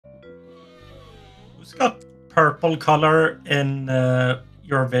Who's got purple color in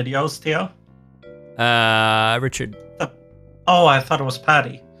your videos, Theo? Richard. Oh, I thought it was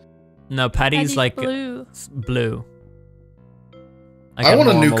Patty. No, Patty's like blue. Blue. Like I want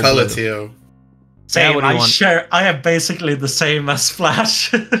a new normal color, blue. Theo. Same, what do you want? I have basically the same as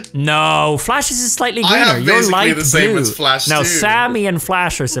Flash. No, Flash is slightly greener. I have You're basically light the same blue. as Flash No, too. Sammy and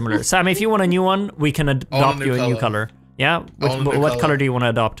Flash are similar. Sammy, if you want a new one, we can adopt you a new color. Yeah? What color do you want to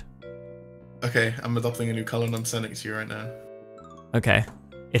adopt? Okay, I'm adopting a new color and I'm sending it to you right now. Okay.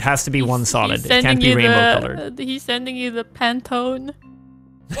 It has to be one solid. He's It can't be rainbow colored. He's sending you the Pantone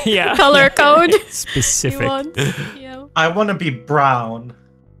Yeah. color code. Specific. You want, yeah. I want to be brown.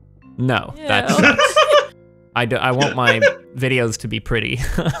 No, Yeah. that's... I want my videos to be pretty.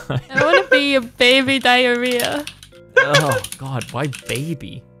 I want to be a baby diarrhea. Oh, God. Why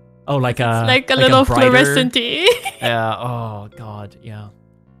baby? Oh, like a... Like a little brighter... fluorescent-y. Yeah, oh, God, yeah.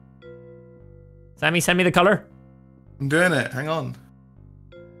 Sammy, send me the color. I'm doing it. Hang on.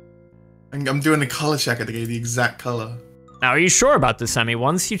 I'm doing a color checker to get the exact color. Now, are you sure about this, Sammy?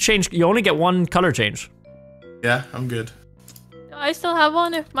 Once you change, you only get one color change. Yeah, I'm good. I still have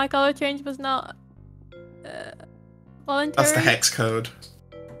one if my color change was not voluntary. That's the hex code.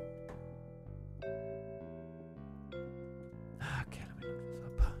 Okay, let me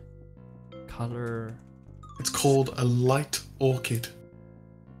look this up. Color... It's called a light orchid.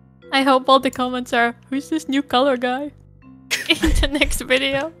 I hope all the comments are, who's this new color guy? In the next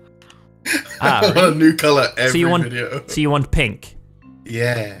video. I want a new color every video. So you want pink?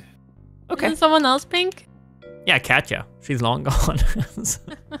 Yeah. Okay. Isn't someone else pink? Yeah, Katya. She's long gone. I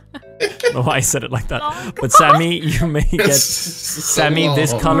don't know why I said it like that. Long But Sammy, you may get... Sammy,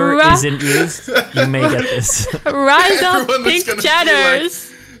 this color isn't used. You may get this. Rise up, Everyone is pink gonna be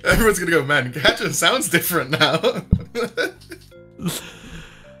chatters! Everyone's gonna go, man, Katja sounds different now.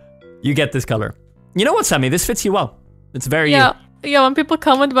 You get this color. You know what, Sammy? This fits you well. It's very Yeah, when people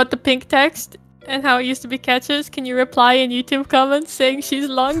comment about the pink text and how it used to be catches, can you reply in YouTube comments saying she's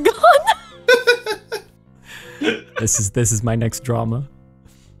long gone? This is my next drama.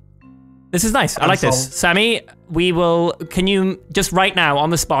 This is nice. I like sold. this. Sammy, we will... Can you, just right now, on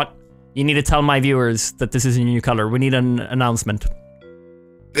the spot, you need to tell my viewers that this is a new color. We need an announcement.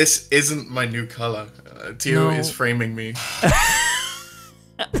 This isn't my new color. Tio No. is framing me.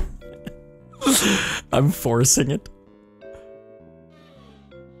 I'm forcing it.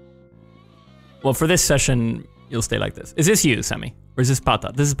 Well, for this session, you'll stay like this. Is this you, Sammy? Or is this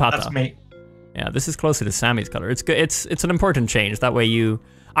Pata? This is Pata. That's me. Yeah, this is closer to Sammy's color. It's good. It's an important change. That way you...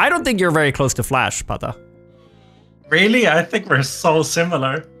 I don't think you're very close to Flash, Pata. Really? I think we're so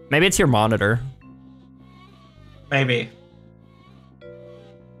similar. Maybe it's your monitor. Maybe.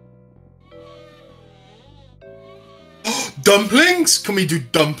 Dumplings? Can we do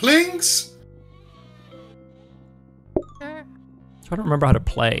dumplings? Sure. I don't remember how to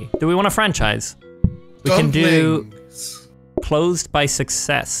play. Do we want a franchise? We can do Dumplings. closed by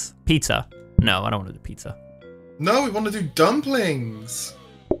success. Pizza. No, I don't want to do pizza. No, we want to do dumplings.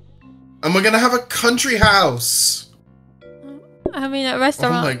 And we're gonna have a country house. I mean, at Oh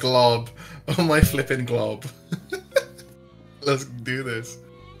restaurant. my glob. Oh my flipping glob. Let's do this.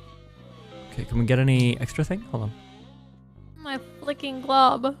 Okay, can we get any extra thing? Hold on. My flicking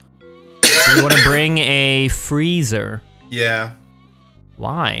glob. Do you want to bring a freezer? Yeah.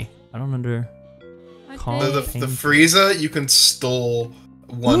 Why? I don't under... Okay. The freezer, you can store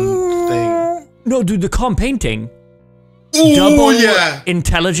one thing. No, dude, the calm painting. Ooh, Double yeah.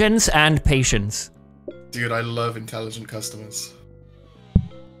 intelligence and patience. Dude, I love intelligent customers.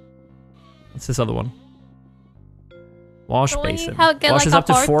 What's this other one? Wash Can we basin. get, Washes like, a up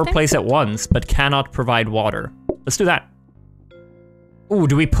to heart 4 thing? plates at once, but cannot provide water. Let's do that. Ooh,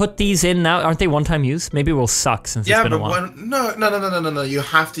 do we put these in now? Aren't they one-time use? Maybe we'll suck since Yeah, it's been a but while. when, no. You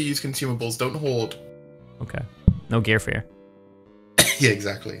have to use consumables. Don't hoard. Okay. No gear fear. Yeah,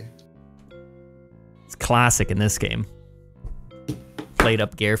 exactly. It's classic in this game. Played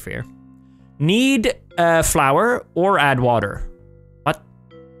up gear fear. Need flour or add water. What?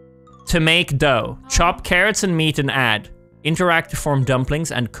 To make dough. Chop carrots and meat and add. Interact to form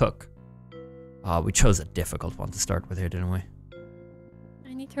dumplings and cook. Oh, we chose a difficult one to start with here, didn't we?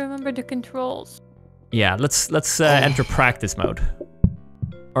 I need to remember the controls. Yeah, let's enter practice mode.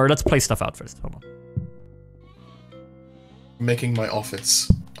 Or let's play stuff out first. Hold on. Making my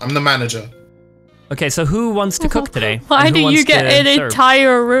office. I'm the manager. Okay, so who wants to cook today? Why And who do you wants get to an serve?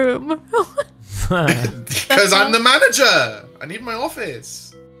 entire room? Because I'm the manager. I need my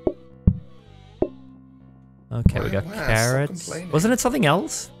office. Okay, we got Wow, stop carrots. complaining. Wasn't it something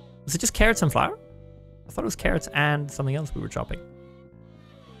else? Was it just carrots and flour? I thought it was carrots and something else we were chopping.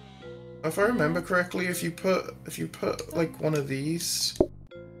 If I remember correctly, if you put like one of these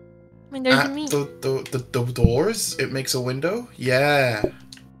I mean, there's at meat. the doors, it makes a window. Yeah.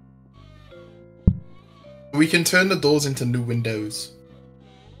 We can turn the doors into new windows.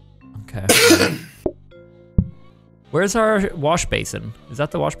 Okay. Where's our wash basin? Is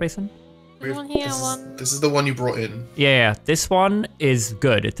that the wash basin? There's one here, one. This is the one you brought in. Yeah, this one is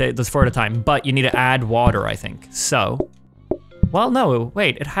good. It's 4 at a time, but you need to add water, I think. So, well, no,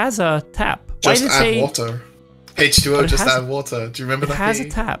 wait, it has a tap. Why Just did it add say water. H2O, But it just has- add water. Do you remember that? it has a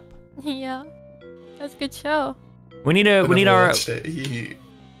game? tap? Yeah. That's a good show. We need I we need never our watched it.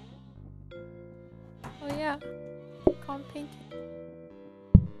 Oh yeah. Can't paint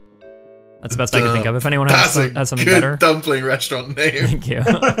it. That's the best I can think of. If anyone That's has a something good better. dumpling restaurant name. Thank you.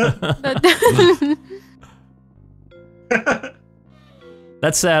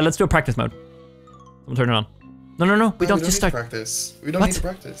 Let's do a practice mode. Someone turn it on. No. We don't just need start. to practice. We don't What? need to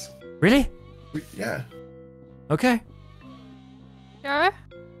practice. Really? Yeah. Okay. Sure.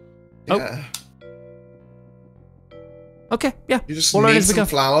 Oh. Yeah. Okay. Yeah. You just We'll learn need as we some go.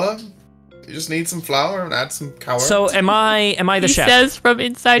 flour. You just need some flour and add some carrots. So am I the He chef? says from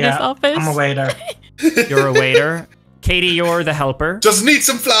inside his Yeah, office. I'm a waiter. You're a waiter. Katie, you're the helper. just need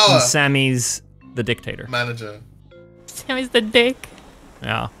some flour. And Sammy's the dictator. Manager. Sammy's the dick.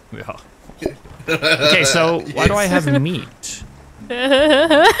 Yeah. Okay, so why do I have meat?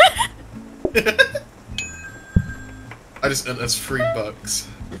 I just earned us $3.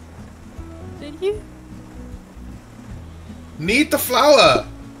 Did you? Need the flour.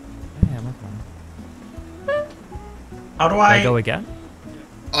 Yeah, no problem. How do Do I I go again?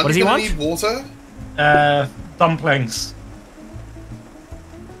 Aren't What does you he gonna want? need water? dumplings?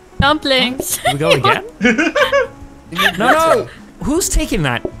 Dumplings. Do we go again? You need No, water. no. Who's taking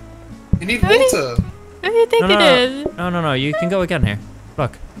that? You need Really? water. What do you think No, it is? No. You can go again here.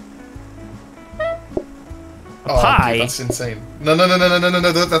 Look. Oh, pie? dude, that's insane. No.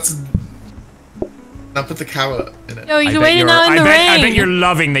 That's. Now put the carrot in it. Yo, he's I bet waiting you're- out in the rain. I bet you're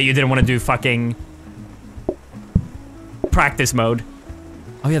loving that you didn't want to do fucking practice mode.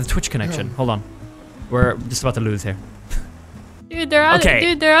 Oh yeah, the Twitch connection. Yeah. Hold on. We're just about to lose here. Dude, they're out. Okay.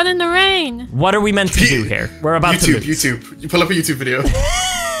 Dude, they're out in the rain. What are we meant to do here? We're about to lose. YouTube. You pull up a YouTube video.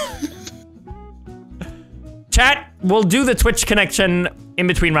 Chat, we'll do the Twitch connection in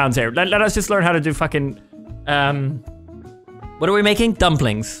between rounds here. Let us just learn how to do fucking what are we making?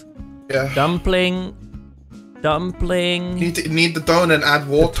 Dumplings. Yeah. Dumpling. You need the dough and then add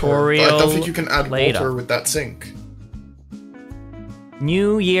water. Tutorial But I don't think you can add later. water with that sink.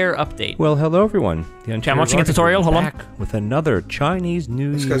 New Year update. Well, hello everyone. The I'm watching a tutorial, hold on. back with another Chinese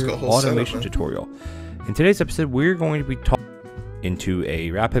New This guy's Year got a whole setup, automation man. tutorial. In today's episode, we're going to be talking into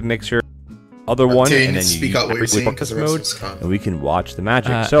a rapid mixer, other one, Tim, and then you speak use out what you're saying, focus 'cause the rest of mode, us can't. and we can watch the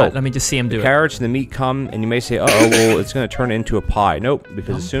magic. Let me just see him do the it. carrots and the meat come, and you may say, "Oh, well, it's going to turn into a pie." Nope,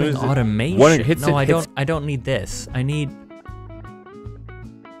 because as soon as automation. one hits no, it, I don't need this. I need.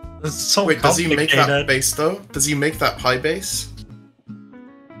 It's so Wait, does he make that complicated. base though? Does he make that pie base?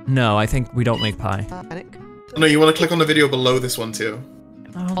 No, I think we don't make pie. No, you want to click on the video below this one too.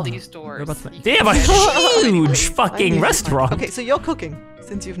 All these doors. They have a huge fucking restaurant. Okay, so you're cooking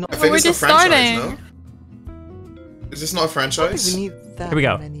since you've not. I think we're it's a just franchise, starting. no? Is this not a I don't franchise? think we need that Here we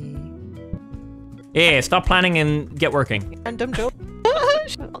go. many Yeah, stop planning and get working. random jokes.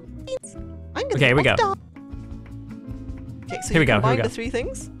 I'm gonna Okay, here we go. Okay, so Here we you go, here we combine go. the three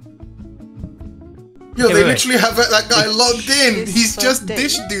things. Yo, Okay, they wait. literally have that guy logged in. This He's first just day.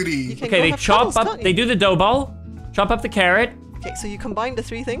 dish You duty. can Okay, go they have chop cuddles, up. can't They you? do the dough ball. Chop up the carrot. Okay, so you combine the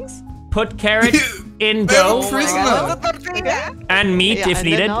three things. Put carrot in They have a dough prisoner. and meat Yeah, if and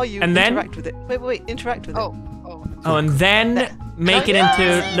needed, then now you and then interact with it. Wait, interact with it. oh, and then make it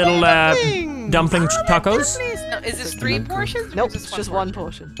into little dumpling tacos. No, is this 3 portions? or Nope, is it's this just one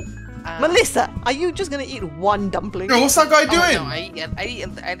portion. Uh, Melissa, are you just gonna eat one dumpling? Yo, what's that guy Oh, doing? no, I eat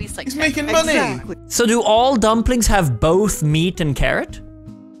at least like He's 10. making money. Exactly. So do all dumplings have both meat and carrot?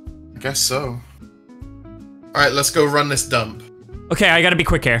 I guess so. Alright, let's go run this dump. Okay, I gotta be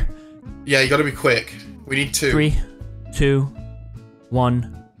quick here. Yeah, you gotta be quick. We need 2. 3, 2,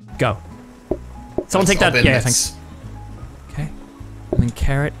 1, go. Someone take I'll that. bin Yeah, this. thanks. Okay, and then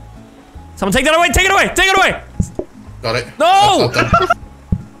carrot. Someone take that away. Take it away. Take it away. Got it. No!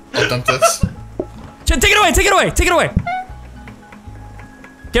 I'll dump this. Take it away. Take it away. Take it away.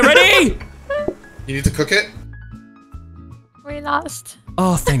 Get ready. You need to cook it? We lost.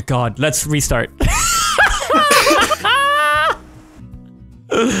 Oh, thank God. Let's restart.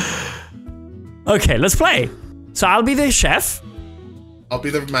 Okay, let's play. So I'll be the chef. I'll be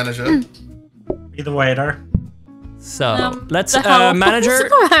the manager. Be the waiter. So let's the hell manager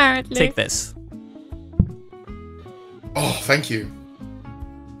apparently. take this. Oh, thank you.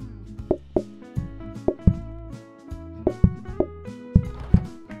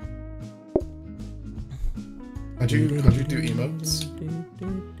 How'd you do emotes?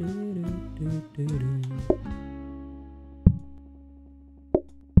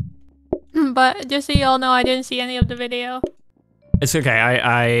 But just so you all know, I didn't see any of the video. It's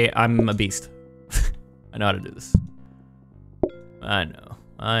okay. I'm a beast. I know how to do this. I know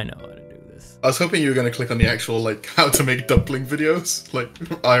how to do this. I was hoping you were gonna click on the actual like how to make dumpling videos, like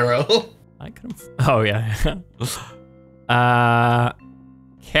IRL. I could have. Oh yeah.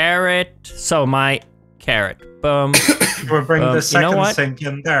 Carrot. So my carrot. Boom. Should we bring the you know second what? sink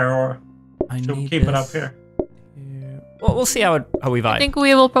in there, or should we keep it up here? Well, we'll see how we vibe. I think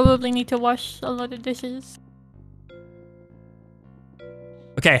we will probably need to wash a lot of dishes.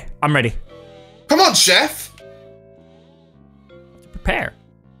 Okay, I'm ready. Come on, chef! Prepare.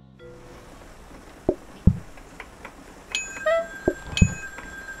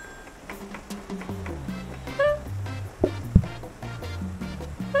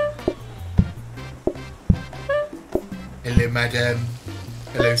 Hello, madam.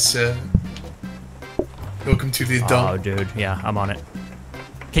 Hello, sir. Welcome to the Oh, dump. dude. Yeah, I'm on it.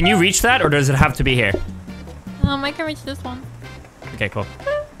 Can you reach that, or does it have to be here? I can reach this one. Okay, cool.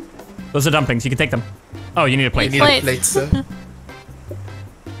 Those are dumplings. You can take them. Oh, you need a You plate. need a plate, sir.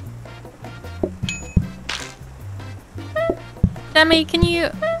 Demi, can you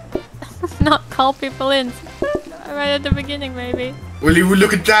not call people in? Right at the beginning, maybe. Will you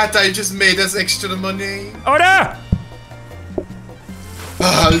look at that? I just made us extra money. Order!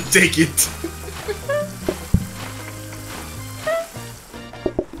 I'll take it.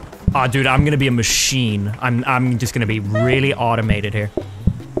 Oh, dude, I'm gonna be a machine. I'm just gonna be really automated here.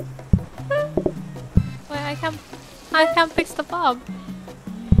 Wait, I can't fix the bob.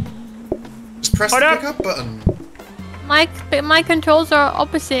 Just press the pick up button. My controls are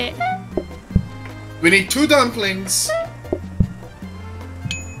opposite. We need 2 dumplings.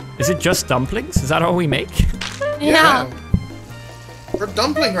 Is it just dumplings? Is that all we make? Yeah. We're a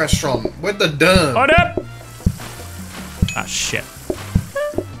dumpling restaurant. We're the dumb. Order! Ah, shit.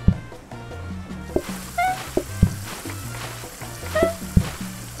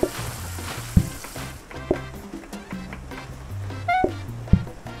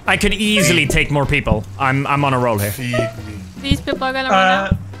 I could easily take more people. I'm on a roll here. Feed me. These people are gonna run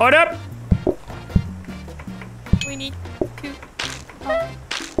out. Order! We need 2. Oh.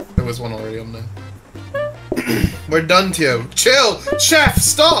 There was one already on there. We're done, Tio. Chill! Chef,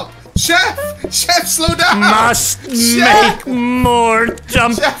 stop! Chef! Chef, slow down! Must Chef! make more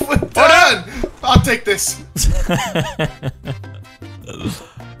dump. Chef, we're done! I'll take this. Oh,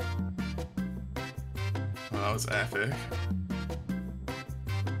 that was epic.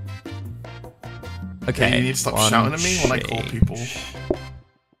 Okay. You need to stop shouting at me when I call people.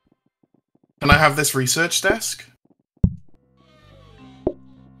 Can I have this research desk?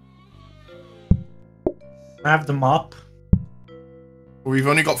 I have the mop. We've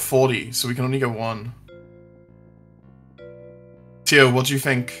only got 40, so we can only get 1. Tio, what do you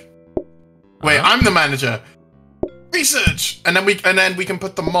think? Wait, I'm the manager. Research, and then we can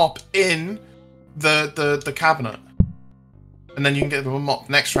put the mop in the cabinet, and then you can get the mop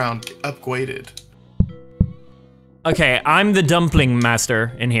next round upgraded. Okay, I'm the dumpling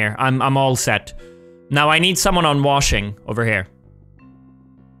master in here. I'm all set. Now I need someone on washing over here.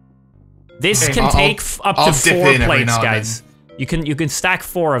 This Okay, can take up to 4 plates, guys. You can stack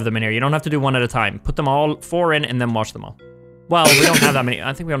 4 of them in here. You don't have to do one at a time. Put them all 4 in and then wash them all. Well, we don't have that many.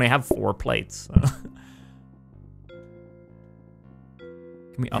 I think we only have 4 plates. So.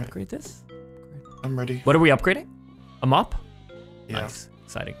 Can we upgrade this? I'm ready. What are we upgrading? A mop? Yeah. Nice.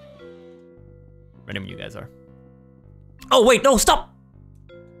 Exciting. Ready when you guys are. Oh, wait, no, stop!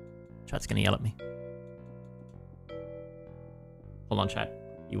 Chat's gonna yell at me. Hold on, chat.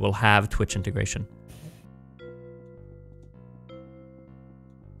 You will have Twitch integration.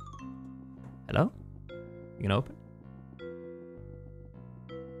 Hello? You gonna open?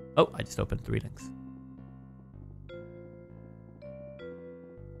 Oh, I just opened 3 links.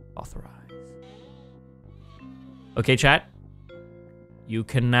 Authorize. Okay, chat. You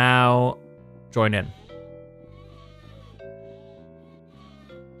can now join in.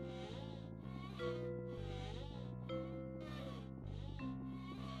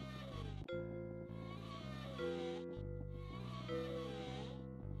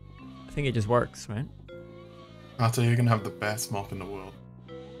 I think it just works, right? Arthur, you're gonna have the best mop in the world.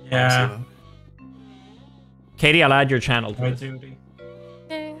 Yeah. Katie, I'll add your channel to My this. duty.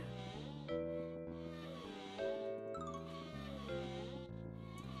 Yeah.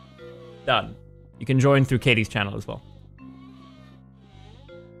 Done. You can join through Katie's channel as well.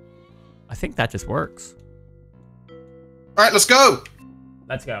 I think that just works. All right, let's go.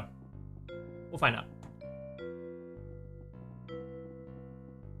 Let's go. We'll find out.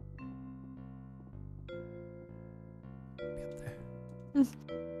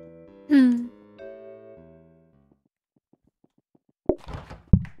 Hmm.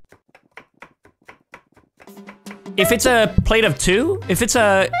 If it's a plate of 2, if it's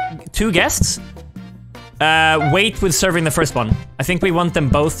a 2 guests, wait with serving the first one. I think we want them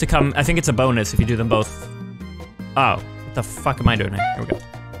both to come. I think it's a bonus if you do them both. Oh, what the fuck am I doing here? Here we go.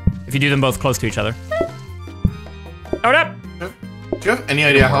 If you do them both close to each other. Hold up! Do you have any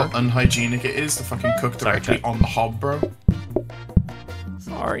idea how unhygienic it is to fucking cook Sorry, directly Chad. on the hob, bro?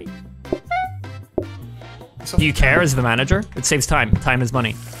 Sorry. So Do you care as the manager? It saves time. Time is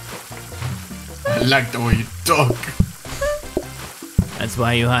money. I like the way you talk. That's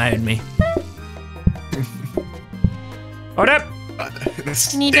why you hired me. Hold up!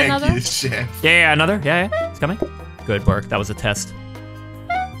 Need another? Stankiest chef. Yeah, another. Yeah, it's coming. Good work. That was a test.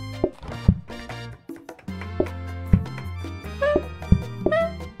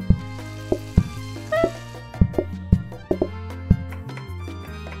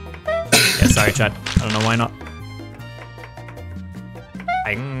 Yeah, sorry, Chad. I don't know why not.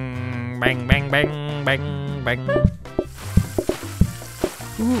 Bang, bang, bang, bang, bang, bang.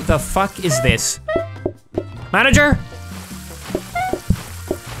 Who the fuck is this? Manager?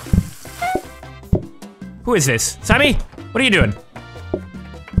 Who is this? Sammy? What are you doing?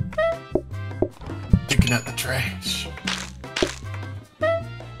 Digging at the trash.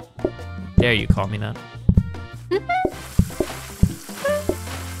 Dare you call me that?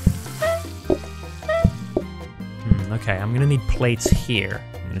 Okay, I'm gonna need plates here.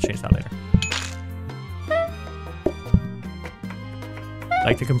 I'm gonna change that later. I'd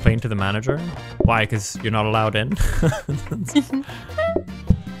like to complain to the manager. Why? Because you're not allowed in?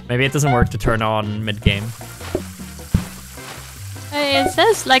 Maybe it doesn't work to turn on mid-game. Hey, it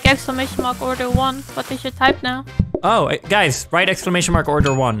says like exclamation mark order 1. What they should type now? Oh, guys, write exclamation mark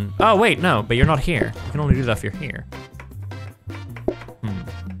order 1. Oh, wait, no, but you're not here. You can only do that if you're here.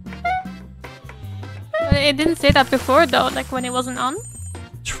 It didn't say that before though, like when it wasn't on.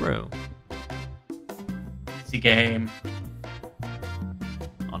 True. Easy game.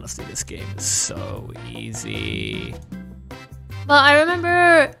 Honestly, this game is so easy. Well, I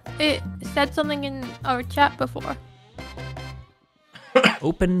remember it said something in our chat before.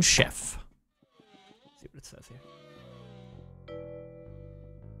 Open chef. Let's see what it says here.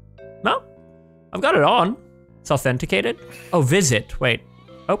 No, I've got it on. It's authenticated. Oh, visit. Wait.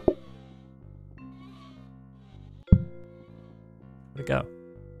 Oh. Where'd it go?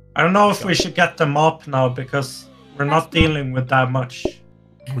 I don't know if we should get them up now because we're not dealing with that much.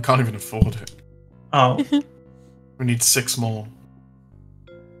 We can't even afford it. Oh, We need 6 more.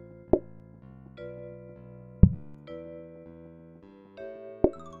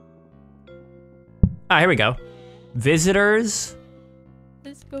 Ah, here we go. Visitors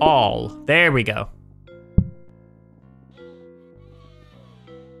Let's go. all. There we go.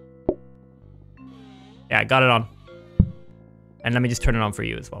 Yeah, I got it on. And let me just turn it on for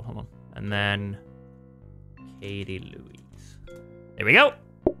you as well. Hold on. And then Katie Louise. There we go.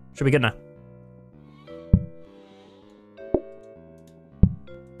 Should be good now.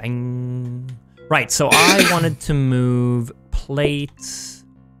 Bang. Right, so I wanted to move plates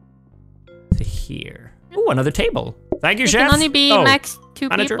to here. Ooh, another table. Thank you, It chef. can only be Oh, max 2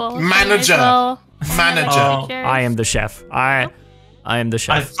 manager. people. so Manager. as well Manager. Oh, chairs. I am the chef. I am the I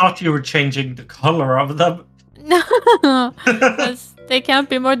chef. thought you were changing the color of them. No, 'cause they can't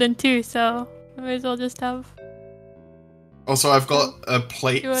be more than 2, so we may as well just have. Also, I've got a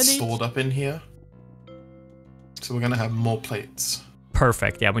plate You ready? stored up in here. So we're gonna have more plates.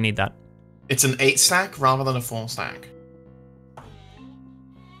 Perfect. Yeah, we need that. It's an 8 stack rather than a 4 stack.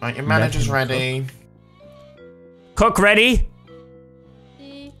 Right, your manager's him ready. Cook ready?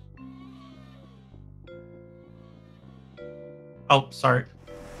 Oh, sorry.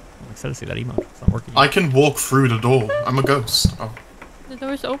 I'm excited to see that emote. It's not working. I can walk through the door. I'm a ghost. Oh. The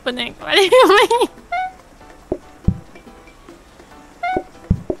door's opening. What do you mean?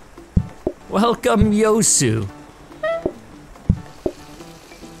 Welcome, Yosu.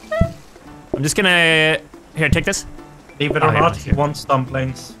 I'm just gonna... Here, take this. Believe it Oh, or yeah, not, it's he here. wants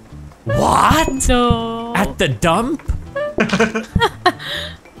dumplings. What? No. At the dump?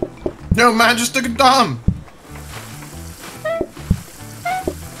 No, man, just took a dump.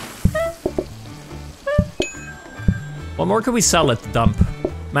 What more could we sell at the dump?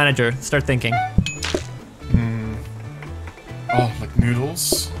 Manager, start thinking. Oh, like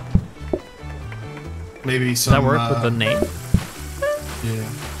noodles? Maybe Does some. that work with the name? Yeah.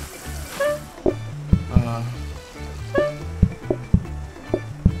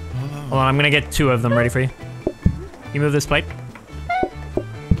 Hold on, I'm gonna get 2 of them ready for you. Can you move this plate?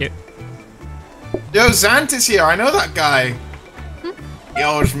 Thank you. Yo, Zant is here. I know that guy. He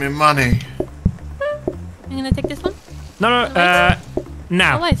owes me money. I'm gonna take this one. No,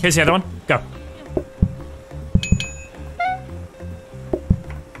 now. Oh, wait. Here's the other one. Go.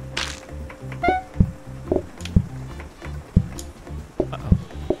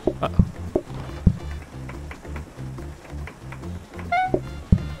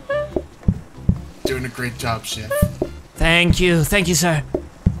 Doing a great job, chef. Thank you, sir.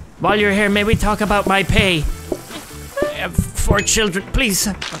 While you're here, may we talk about my pay? I have 4 children, please.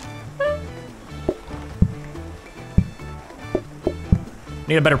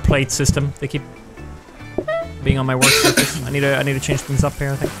 Need a better plate system. They keep being on my work surface. I need to change things up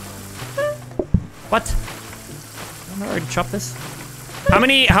here, I think. What? Didn't I already chop this? How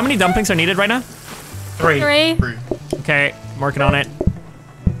many dumplings are needed right now? 3. 3. Okay, I'm working on it.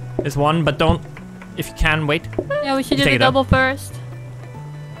 There's 1, but don't, if you can, wait. Yeah, we should do Take the it up. double first.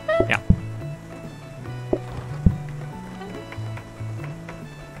 Yeah.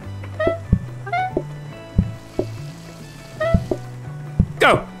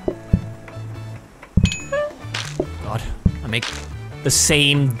 Go! God, I make the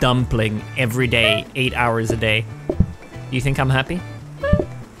same dumpling every day, 8 hours a day. Do you think I'm happy?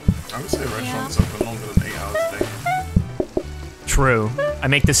 I would say restaurants open longer than 8 hours a day. True. I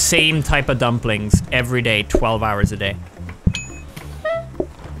make the same type of dumplings every day, 12 hours a day.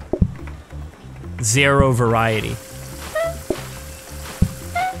 0 variety.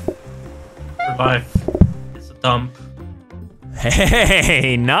 Your life is a dump.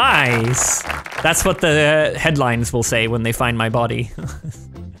 Hey, nice! That's what the headlines will say when they find my body.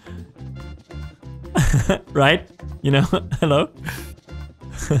 Right? You know, hello?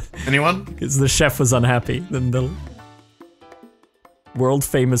 Anyone? Because the chef was unhappy. Then the world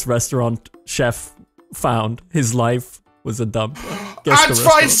famous restaurant chef found his life was a dump. Guess Add the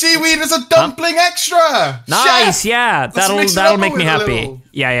fried restaurant. seaweed as a dumpling extra! Nice, Chef! yeah. Let's mix it That'll up make me with a happy. little.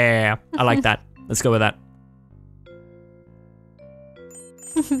 Yeah. I like that. Let's go with that.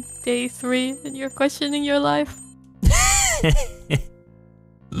 Day 3, and you're questioning your life.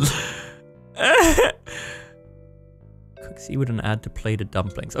 Cook seaweed and add to plated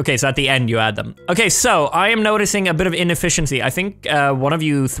dumplings. Okay, so at the end you add them. Okay, so I am noticing a bit of inefficiency. I think one of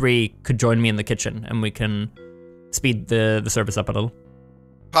you 3 could join me in the kitchen and we can speed the service up a little.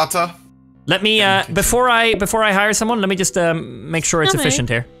 Pata? Let me before I hire someone, let me just make sure it's Okay. efficient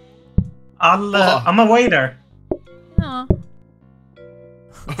here. I'm a waiter. Oh.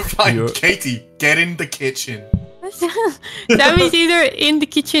 Fine, You're- Katie, get in the kitchen. Sammy's either in the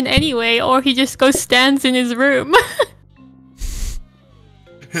kitchen anyway, or he just goes stands in his room.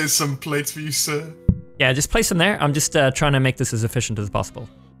 Here's some plates for you, sir. Yeah, just place them there. I'm just trying to make this as efficient as possible.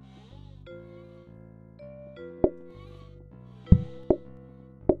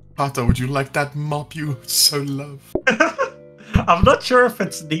 Pata, would you like that mop you so love? I'm not sure if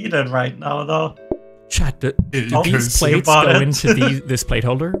it's needed right now, though. Chat, do Here you these go, plates sir. Think about go it. into this plate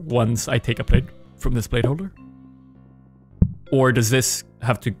holder once I take a plate from this plate holder? Or does this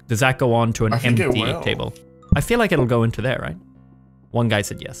have to, does that go on to an I think it empty will. table? I feel like it'll go into there, right? One guy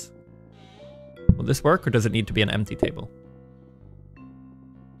said yes. Will this work, or does it need to be an empty table?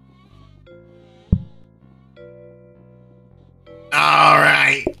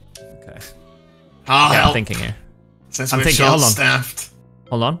 Alright. Okay. I'll Yeah, I'm help. thinking here. Since I'm we're thinking, hold on. short-staffed.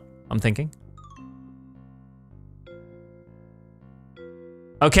 Hold on, I'm thinking.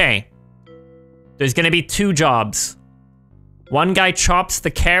 Okay. There's gonna be 2 jobs. One guy chops the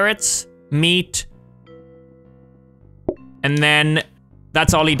carrots, meat, and then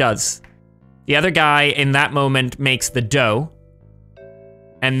that's all he does. The other guy in that moment makes the dough,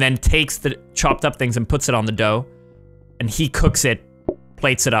 and then takes the chopped up things and puts it on the dough, and he cooks it,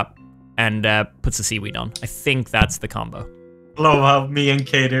 plates it up, and puts the seaweed on. I think that's the combo. Love how me and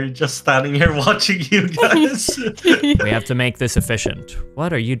Kate are just standing here watching you guys. We have to make this efficient.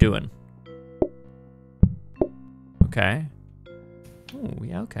 What are you doing? Okay. Oh,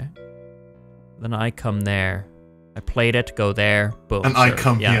 yeah, okay. Then I come there. I plate it, go there, boom. And I serve.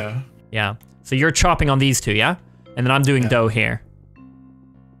 come Yeah. here. Yeah. So you're chopping on these 2, yeah? And then I'm doing dough here.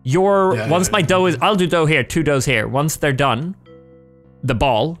 Once my dough is, I'll do dough here, 2 doughs here. Once they're done, the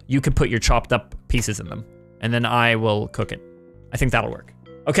ball, you can put your chopped up pieces in them. And then I will cook it. I think that'll work.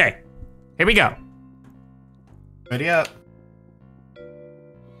 Okay, here we go. Ready up.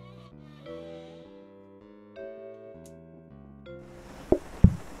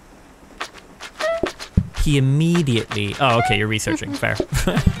 He immediately... Oh, okay, you're researching. Fair.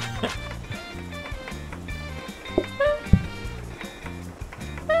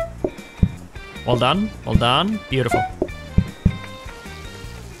 Well done. Well done. Beautiful.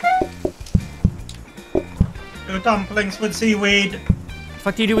 2 dumplings with seaweed. What the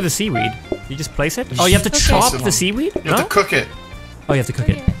fuck do you do with the seaweed? You just place it? Oh, you have to chop the seaweed? You have to cook it. Oh, you have to cook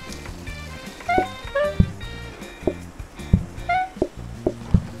it.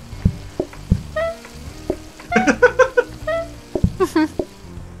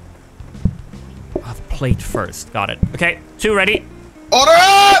 Plate first. Got it. Okay, 2 ready. Order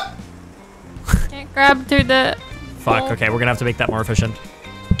up! Can't grab through the... Fuck, bowl. okay, we're gonna have to make that more efficient.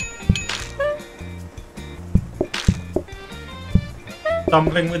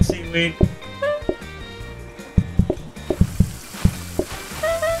 Dumpling with seaweed.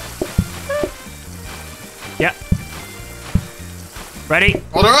 Yeah. Ready?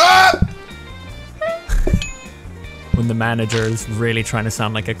 Order up! When the manager is really trying to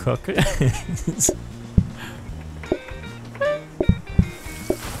sound like a cook.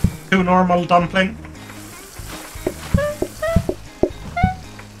 Two normal dumpling.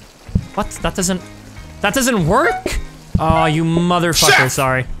 What? That doesn't work? Oh, you motherfucker, Chef!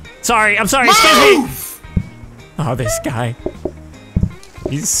 sorry. Sorry, I'm sorry, excuse me! Move! Oh, this guy.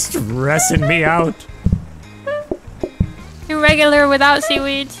 He's stressing me out. Too regular without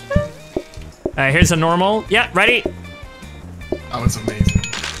seaweed. Alright, here's a normal. Yeah, ready? That was amazing.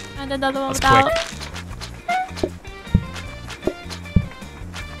 And another one That's without.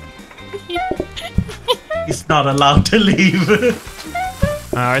 He's not allowed to leave.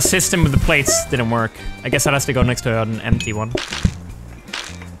 Our system with the plates didn't work. I guess that has to go next to an empty one.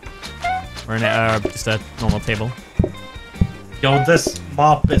 Or just a normal table. Yo, this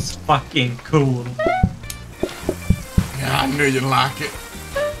mop is fucking cool. Yeah, I knew you'd like it.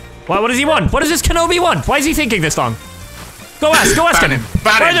 What does he want? What does this Kenobi want? Why is he thinking this long? Go ask Ban him. him,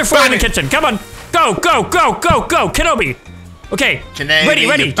 ban Why are him, there 4 in ban the him. kitchen? Come on. Go, go, go, go, go, Kenobi. Okay, Kenobi,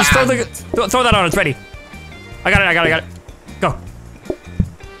 ready. you're Just throw banned. throw that on, it's ready. I got it. Go.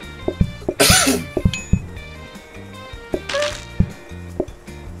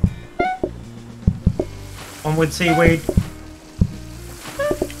 One with seaweed.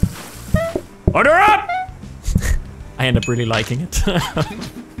 Order up! I end up really liking it.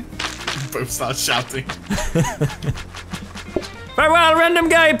 Both start shouting. Farewell, random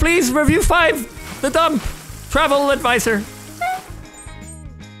guy, please review 5. The dump. Travel advisor.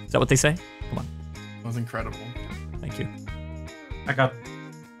 Is that what they say? Come on. That was incredible. Thank you. I got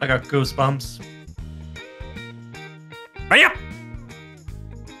goosebumps. Hurry up!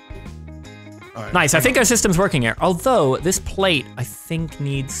 Alright, Nice, I think our system's working here. Although, this plate, I think,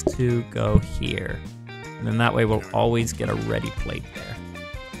 needs to go here. And then that way we'll always get a ready plate there.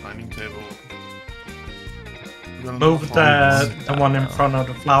 dining table. Move the one in front of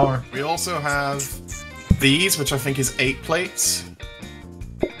the flower. We also have these, which I think is 8 plates.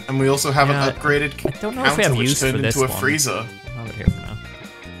 And we also have Yeah, an upgraded I don't know if we counter have which use for turned this into a one. freezer. I'll have it here for now.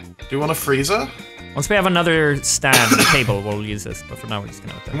 Do you want a freezer? Once we have another stand, table, we'll use this. But for now, we're just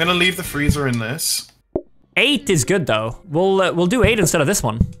gonna have I'm to... gonna leave the freezer in this. 8 is good, though. We'll do 8 instead of this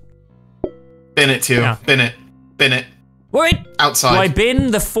one. Bin it, Teo. Yeah. Bin it. Bin it. Wait! Outside. Do I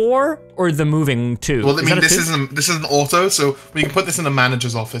bin the 4 or the moving 2? Well, I mean, that a this 2? is an auto, so we can put this in the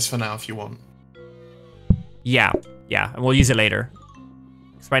manager's office for now if you want. Yeah, and we'll use it later.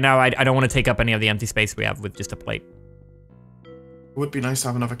 'Cause right now, I don't want to take up any of the empty space we have with just a plate. It would be nice to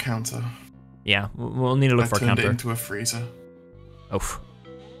have another counter. Yeah, we'll need to look I for a turned it counter. into a freezer. Oof.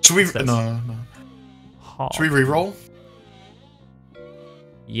 Should we? What's this? No. Oh. Should we re-roll?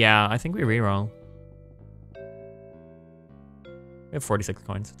 Yeah, I think we reroll. We have 46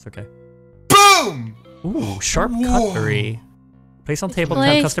 coins. It's okay. Boom! Ooh, sharp Whoa. cutlery. Place on table to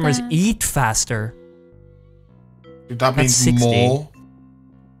Place help customers that. eat faster. Dude, that That's means 60. more.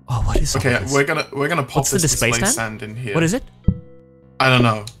 Oh, what is all Okay, this? we're gonna pop What's the this display display stand? stand in here. What is it? I don't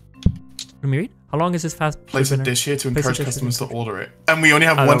know. Let me read. How long is this fast? Place a dinner? dish here to Place a encourage dish customers to here. order it, and we only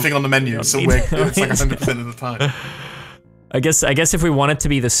have I one don't- thing on the menu, don't so need- we're it's like 100% of the time. I guess if we want it to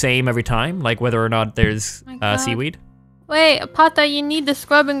be the same every time, like whether or not there's My God. seaweed. Wait, Pata, you need the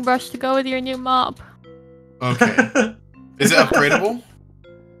scrubbing brush to go with your new mop. Okay. Is it upgradable?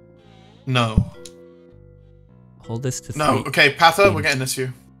 No. Hold this to 3. No. Okay, Patha, we're getting this for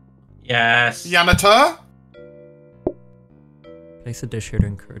you. Yes. Yanata, Place a dish here to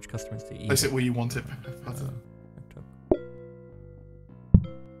encourage customers to eat. place it where you want it, Patha.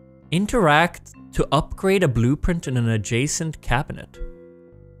 Interact to upgrade a blueprint in an adjacent cabinet.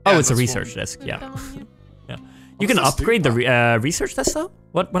 Oh, Yeah, it's a that's research one. desk. Yeah. You can does this do? upgrade the research desk though?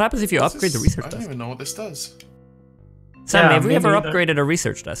 What happens if you What's upgrade the this? research I don't desk? even know what this does. Sammy, Yeah, have we me ever neither. upgraded a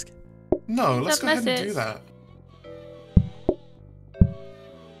research desk? No, let's That go ahead and do messes. that.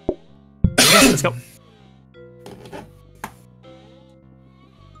 Okay, let's go.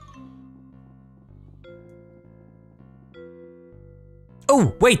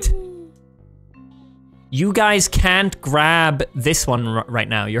 Oh, wait! You guys can't grab this one right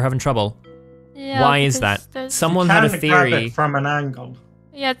now. You're having trouble. Yeah, Why is because that? there's- Someone You had a can grab theory. it from an angle.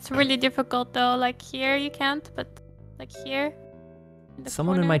 Yeah, it's really difficult though. Like here you can't, but like here. In the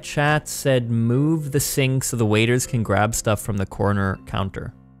Someone in corner. my chat said move the sink so the waiters can grab stuff from the corner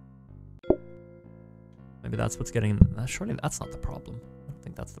counter. Maybe that's what's getting... Surely that's not the problem. I don't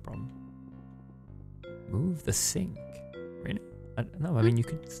think that's the problem. Move the sink. Really? No, I mean, you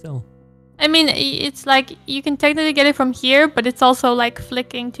could still... I mean, it's like you can technically get it from here, but it's also like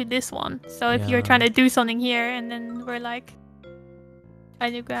flicking to this one. So if you're Yeah. trying to do something here, and then we're like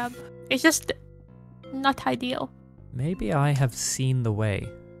trying to grab, it's just not ideal. Maybe I have seen the way.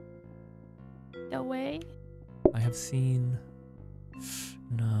 The way. I have seen...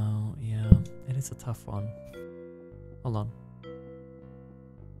 No, yeah. It is a tough one. Hold on.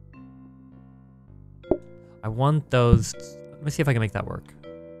 I want those... Let me see if I can make that work.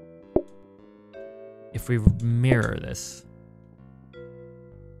 If we mirror this.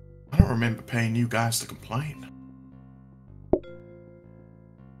 I don't remember paying you guys to complain.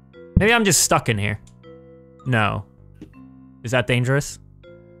 Maybe I'm just stuck in here. No. Is that dangerous?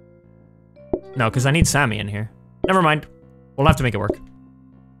 No, because I need Sammy in here. Never mind. We'll have to make it work.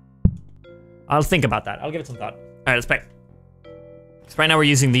 I'll think about that. I'll give it some thought. Alright, let's play. So right now we're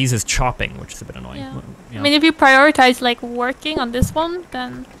using these as chopping, which is a bit annoying. Yeah. Well, you I know. mean, if you prioritize like working on this one,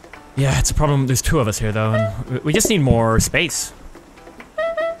 then Yeah, it's a problem. There's two of us here, though, and we just need more space.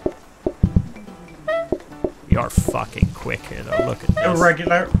 We are fucking quick here, though. Look at this.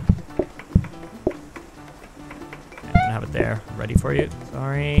 Irregular. I'm gonna have it there, ready for you.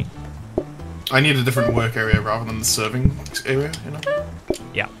 Sorry. I need a different work area rather than the serving area, you know?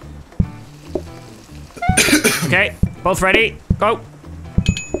 Yeah. Okay, both ready. Go.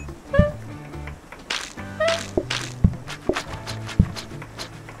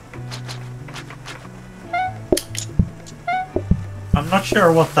 I'm not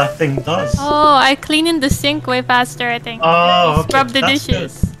sure what that thing does. oh, I clean in the sink way faster. I think. Oh, okay, Scrub the that's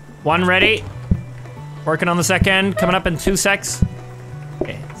dishes. One ready. Working on the second. Coming up in 2 secs.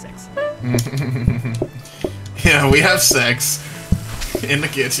 Okay, 6. Yeah, we have sex in the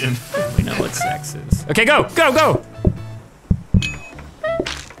kitchen. We know what sex is. Okay, go, go, go.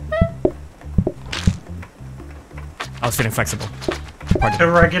 I was feeling flexible. Pardon me.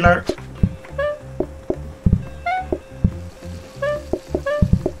 Irregular.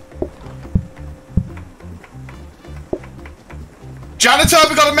 Janitor,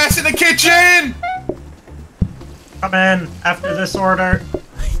 we got a mess in the kitchen! Come in after this order.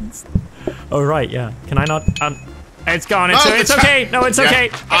 Oh right, yeah. Can I not? It's gone. It's, No, it's the okay. No, it's Yeah, okay.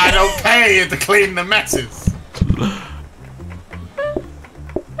 I don't pay you to clean the messes.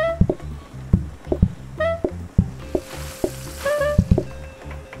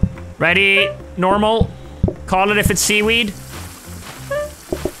 Ready? Normal. Call it if it's seaweed.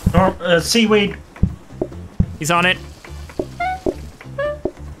 Seaweed. He's on it.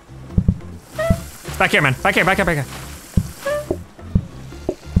 Back here, man. Back here. Back here. Back here.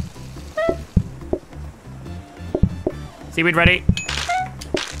 Seaweed ready.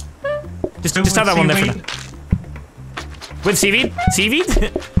 Just have that one there for now. With seaweed? Seaweed?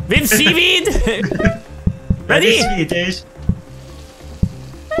 With seaweed? Ready? Seaweed is.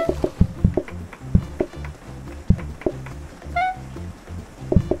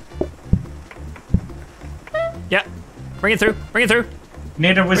 Yeah. Bring it through. Bring it through.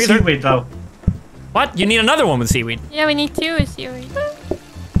 Neither with Bring it through. seaweed though. What? You need another one with seaweed. Yeah, we need 2 with seaweed.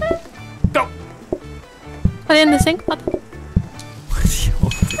 Go. Put it in the sink, but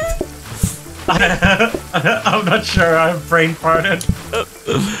I'm not sure. I'm brain farted.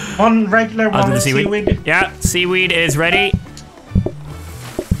 One regular, I'll one do the with seaweed. seaweed. Yeah, seaweed is ready.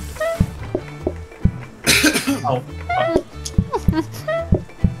 Oh.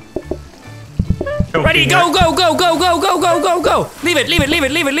 Ready, go, go, go, go, go, go, go, go, go! Leave it, leave it, leave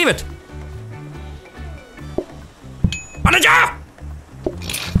it, leave it, leave it! Manager!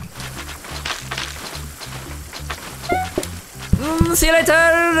 See you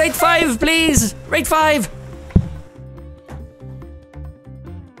later! Rate 5, please! Rate 5!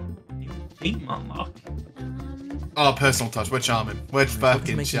 Feet unlocked. Oh, personal touch. We're charming. We're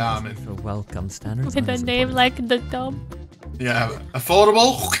fucking charming. For welcome standards. with a name like the dump. Yeah,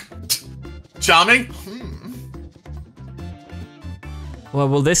 affordable. Charming. Well,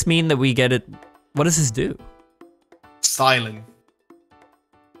 will this mean that we get it? What does this do? Styling.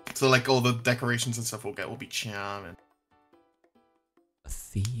 So like all the decorations and stuff will be charming. A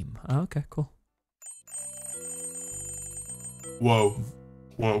theme. Oh, okay, cool. Whoa.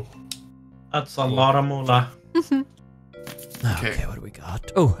 Whoa. That's a lot of moolah. Okay, what do we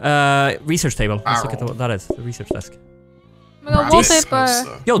got? Oh, research table. Let's look at what that is. The research desk. Oh my god, Rabbit wallpaper.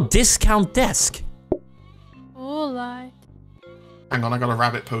 poster. Yo, discount desk. All right. Hang on, I got a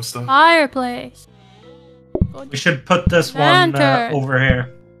rabbit poster. Fireplace. We should put this one Lantern. over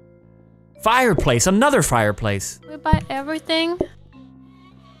here. Fireplace. Another fireplace. We buy everything.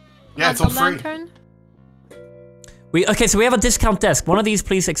 Yeah, Not it's all the free. lantern. Okay, so we have a discount desk. One of these,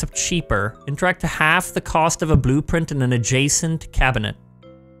 please, except cheaper. Interact to half the cost of a blueprint in an adjacent cabinet.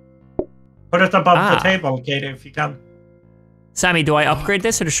 Put it above the table, Katie, if you can. Sammy, do I upgrade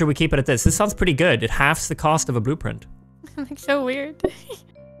this or should we keep it at this? This sounds pretty good. It halves the cost of a blueprint. Like so weird.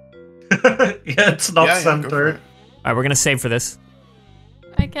 Yeah, it's not Yeah, go for centered. it. Alright, we're gonna save for this.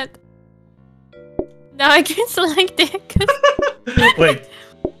 I can't. Now I can select it. Wait.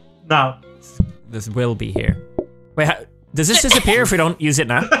 No. This will be here. Wait, does this disappear if we don't use it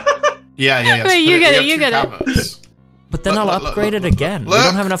now? Yeah. Wait, you We get have it, you two get it. cabinets. But then Look, I'll look, upgrade look, it look, again. look. We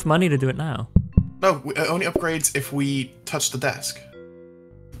don't have enough money to do it now. No, it only upgrades if we touch the desk.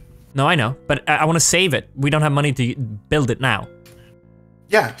 No, I know, but I want to save it. We don't have money to build it now.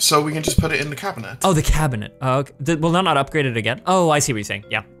 Yeah, so we can just put it in the cabinet. Oh, the cabinet. Oh, okay. Will that not upgrade it again? Oh, I see what you're saying.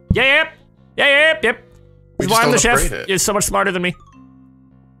 Yeah. Yep. This We is just why I'm don't the chef. upgrade it. You're so much smarter than me.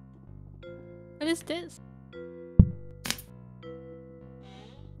 What is this?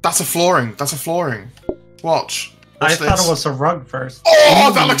 That's a flooring. Watch. I What's thought this? it was a rug first.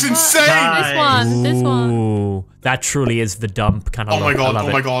 Oh, that looks insane! Nice. This one. Ooh, that truly is the dump kind of Oh my look. I god, love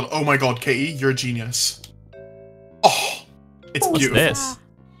oh my it. god, oh my god, Katie, you're a genius. Oh, it's What's beautiful. this?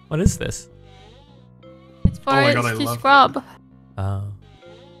 What is this? It's for Oh my it God, I to love it. scrub. Oh.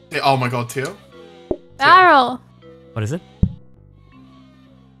 Oh my god, Theo. Barrel. What is it?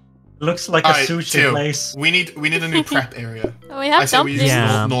 Looks like a Alright, sushi Theo, place. we need a new prep area. Oh, we I have say we use dumplings.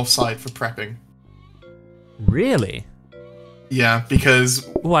 Yeah. the north side for prepping. Really? Yeah, because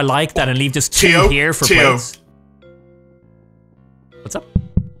Oh, I like that, and leave just two Theo, here for Theo. plates. What's up?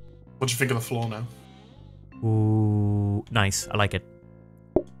 what do you think of the floor now? Ooh, nice. I like it.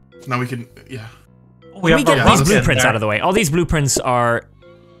 Now we can, yeah. We Can we get a these rug in blueprints there. out of the way? All these blueprints are...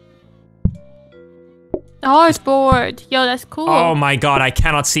 The horseboard. Yo, that's cool. Oh my god, I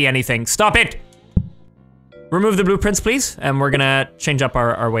cannot see anything. Stop it! Remove the blueprints, please, and we're gonna change up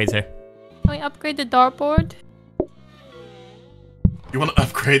our ways here. Can we upgrade the dartboard? You want to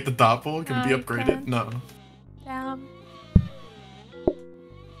upgrade the dartboard? Can it be No, you upgraded? can't. No. Damn.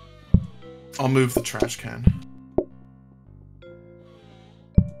 I'll move the trash can.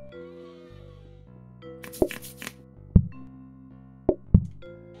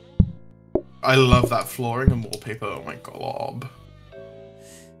 I love that flooring and wallpaper. Oh my god.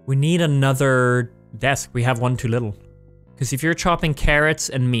 We need another desk. We have one too little. Because if you're chopping carrots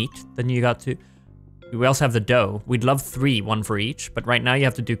and meat, then you got to... We also have the dough. We'd love 3, 1 for each, but right now you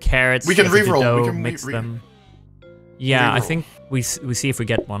have to do carrots. We can you have to do reroll. dough, We can mix re- them. Yeah, I reroll. think we see if we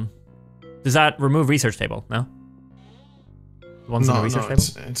get one. Does that remove research table? No. The one's in the research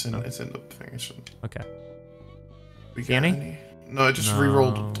table. it's in the thing. It shouldn't. Okay. We See get any? No, I just No.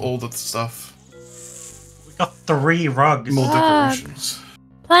 rerolled all the stuff. We got 3 rugs. More Fuck. decorations.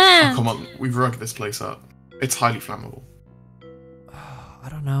 Plant. Oh, come on, we've rugged this place up. It's highly flammable. I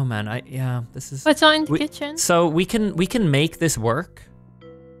don't know, man. Yeah, this is. What's not in the We- kitchen? So we can make this work.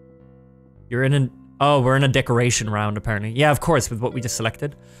 You're in an. Oh, we're in a decoration round apparently. Yeah, of course, with what we just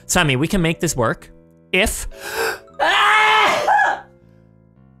selected. Sammy, we can make this work if.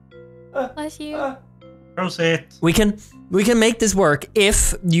 Bless you. Proceed. We can make this work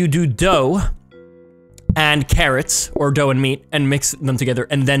if you do dough and carrots or dough and meat and mix them together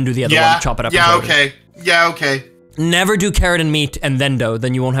and then do the other Yeah, one, chop it up. yeah, and throw it in. okay. Yeah, okay. Never do carrot and meat and then dough,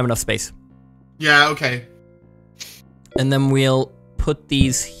 then you won't have enough space. Yeah, okay. And then we'll put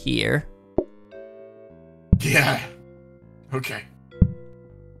these here. Yeah. Okay.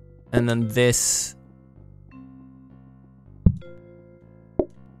 And then this.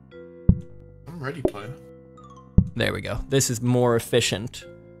 I'm ready, player. There we go. This is more efficient.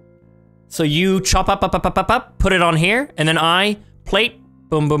 So you chop up, put it on here, and then I plate,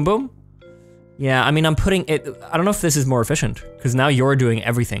 boom, boom, boom. Yeah, I mean, I'm putting it. I don't know if this is more efficient because now you're doing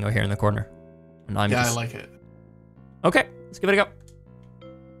everything over here in the corner, and I'm Yeah, just. I like it. Okay, let's give it a go.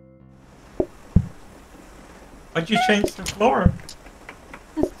 Why'd you change the floor?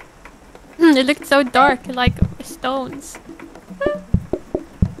 It looked so dark, like stones.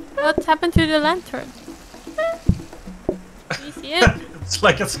 What happened to the lantern? Can you see it? It's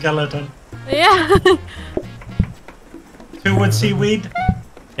like a skeleton. Yeah. 2 with seaweed.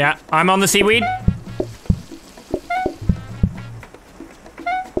 Yeah, I'm on the seaweed.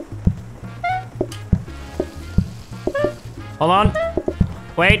 Hold on.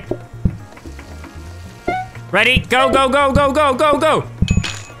 Wait. Ready? Go, go, go, go, go, go, go.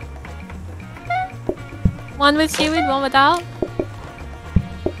 1 with seaweed, 1 without.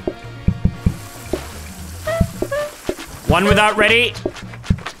 1 without ready.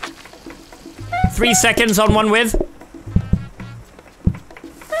 3 seconds on 1 with.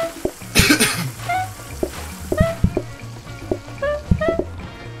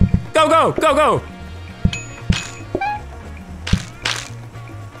 Go, go, go, go.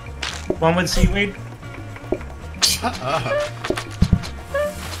 1 with seaweed. Shut up.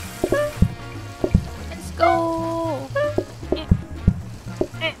 Let's go.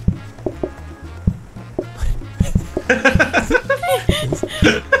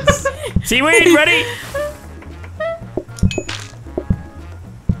 Seaweed, ready?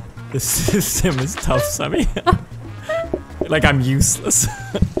 The system is tough, Sammy. Like I'm useless.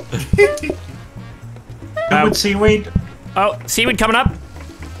 2 with seaweed. Oh, seaweed coming up.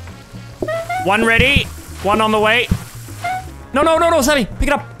 1 ready. 1 on the way. No, no, no, no, Sammy. Pick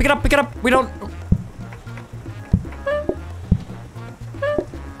it up, pick it up, pick it up. We don't.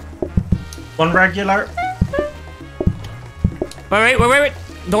 One regular. Wait, wait, wait, wait, wait.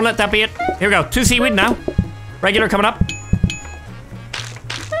 Don't let that be it. Here we go. 2 seaweed now. Regular coming up.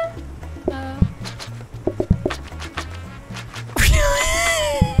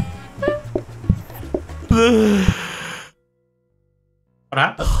 What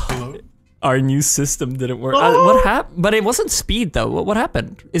happened? Hello? Our new system didn't work. What happened? But it wasn't speed though. What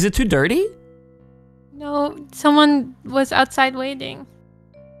happened? Is it too dirty? No, someone was outside waiting.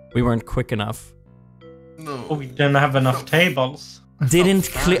 We weren't quick enough. No. Oh, we didn't have enough tables. Didn't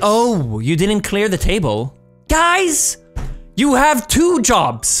clear. Oh, you didn't clear the table, guys. You have 2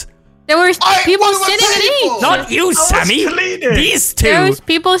 jobs. There were people what sitting at table? each. Not you, Sammy. cleaning. These 2. There was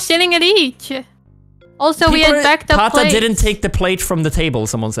people sitting at each. Also, we had backed up Pata plates. didn't take the plate from the table.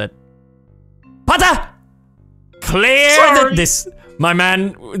 Someone said. Pata, clear Sorry. this. My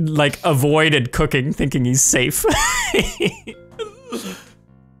man like avoided cooking, thinking he's safe.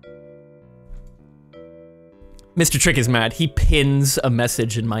 Mr. Trick is mad. He pins a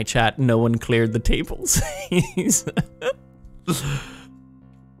message in my chat. No one cleared the tables.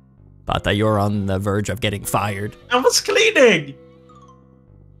 Pata, you're on the verge of getting fired. I was cleaning.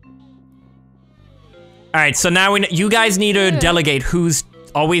 All right, so now you guys need to delegate who's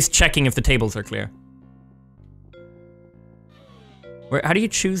always checking if the tables are clear. How do you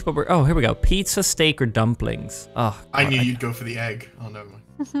choose what we're... Oh, here we go. Pizza, steak, or dumplings? Oh, I God, knew you'd go for the egg. Oh, never mind.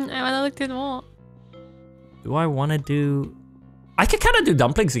 I wanna look at them all. Do I want to do... I could kind of do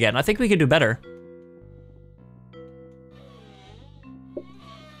dumplings again. I think we could do better.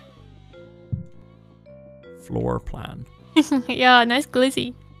 Floor plan. Yeah, nice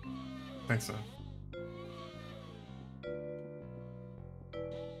glizzy. Thanks, man.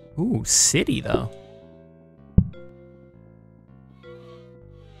 Ooh, city, though.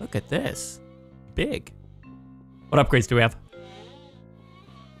 Look at this. Big. What upgrades do we have?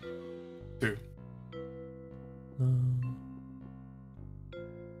 2.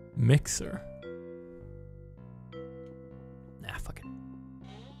 Mixer. Nah, fuck it.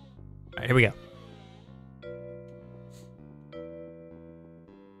 Alright, here we go.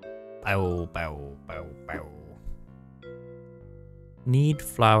 Bow, bow, bow, bow. Need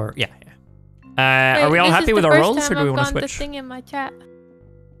flour. Yeah, yeah. Are we all happy with our rolls, or do we want to switch? The thing in my chat.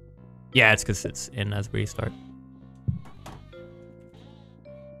 Yeah, it's because it's in as we start.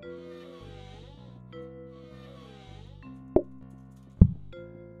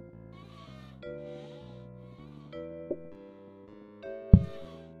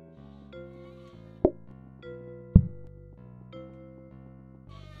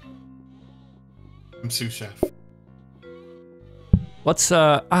 I'm sous chef. What's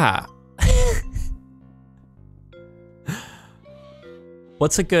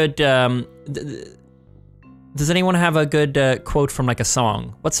What's a good does anyone have a good quote from like a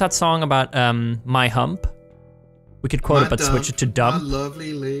song? What's that song about my hump? We could quote My it but dump, switch it to dump. My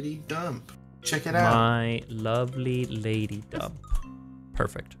lovely lady dump. Check it out. My lovely lady dump.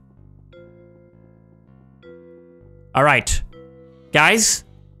 Perfect. All right. Guys,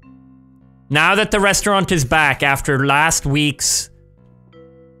 now that the restaurant is back after last week's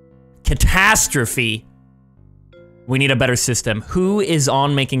catastrophe, we need a better system. Who is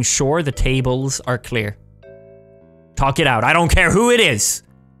on making sure the tables are clear? Talk it out. I don't care who it is.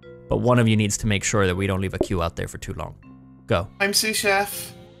 But one of you needs to make sure that we don't leave a queue out there for too long. Go. I'm sous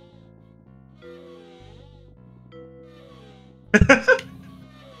chef.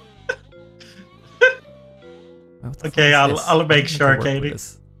 Okay, I'll make sure, Katie.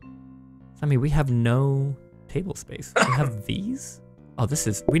 Sammy, we have no table space. We have these? Oh,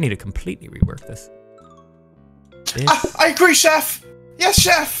 we need to completely rework this. I agree, chef! Yes,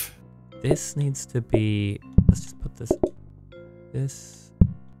 chef! This needs to be... Let's just put this... This...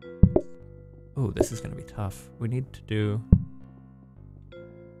 Oh, this is going to be tough. We need to do...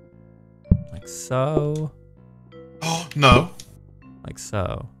 Like so... Oh, no. Like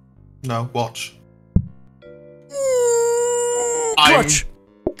so. No, watch. Clutch!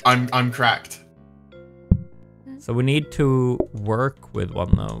 I'm cracked. So we need to work with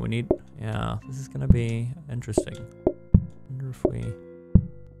one though. We need... Yeah, this is going to be interesting. Wonder if we...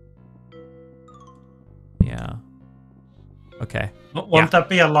 Yeah. Okay. Won't that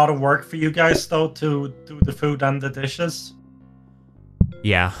be a lot of work for you guys though to do the food and the dishes?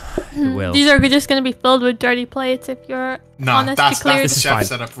 Yeah, it will. These are just gonna be filled with dirty plates if you're honest that's to clear. the chef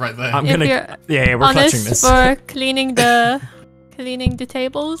setup right there. I'm gonna. Yeah, we're honest clutching this. for cleaning the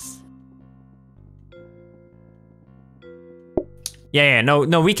tables. Yeah.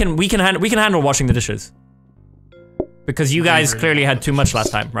 No. We can handle washing the dishes. Because you guys clearly had too much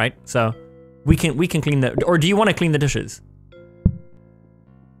last time, right? So we can clean the. Or do you want to clean the dishes?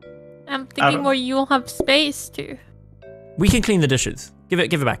 I'm thinking more you will have space to. We can clean the dishes. Give it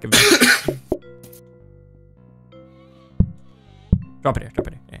back. Give it back. Drop it here.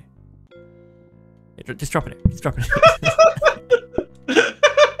 Yeah. Yeah, just drop it here. Just drop it here.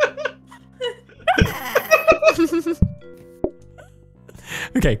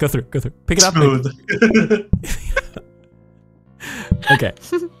 Okay, go through. Pick it up. Smooth. Okay.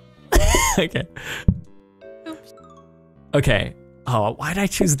 Okay. Oops. Okay. Oh, why did I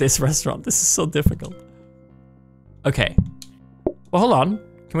choose this restaurant? This is so difficult. Okay. Well, hold on.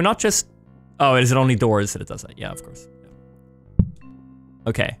 Can we not just... Oh, is it only doors that it does that? Yeah, of course. Yeah.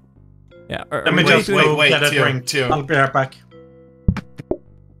 Okay. Yeah. Let me just wait, get a Tio, drink. Tio. I'll be right back.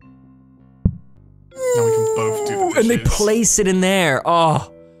 Now we can both do the dishes. And they place it in there.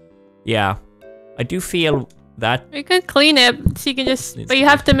 Oh. Yeah. I do feel that... We could clean it, so you can just... But you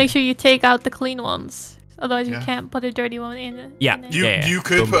have to make sure you take out the clean ones. Otherwise, you Yeah. can't put a dirty one in it. Yeah. in it. You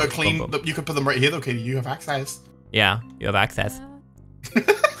could Boom, put a boom, clean... boom, boom. You could put them right here though, Katie. You have access. Yeah, you have access.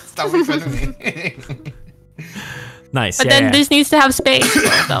 Stop making fun of me. Nice. But yeah, then yeah. this needs to have space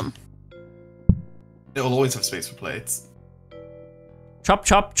for them. It'll always have space for plates. Chop,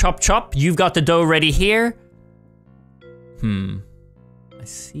 chop, chop, chop. You've got the dough ready here. I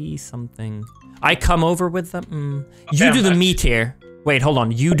see something. I come over with them. You Okay, do the I'm meat here. Wait, hold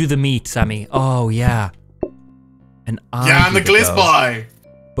on. You do the meat, Sammy. Oh, yeah. And I and do the glizz dough. pie.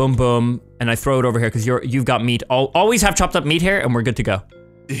 Boom, boom. And I throw it over here because you've got meat. Always have chopped up meat here and we're good to go.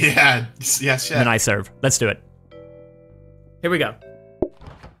 Yeah. Yes, And then chef. I serve. Let's do it. Here we go.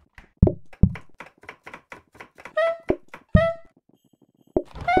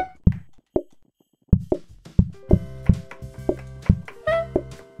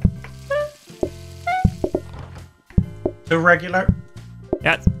 Too regular.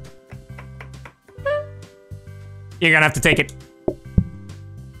 Yeah. You're gonna have to take it.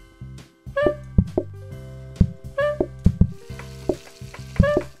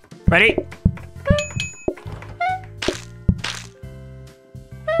 Ready?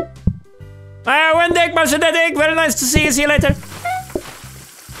 One deck, Marcedetic. Very nice to see you. See you later.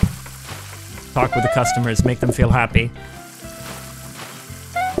 Talk with the customers, make them feel happy.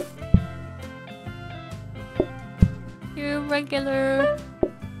 You regular.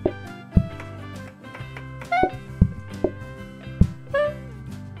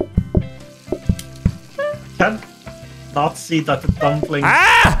 Can't not see that the dumplings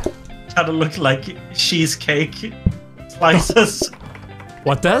Ah! kind of look like cheesecake slices.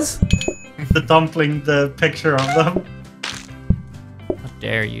 What does? The dumpling, the picture of them. How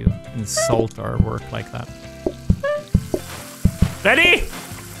dare you insult our work like that? Ready?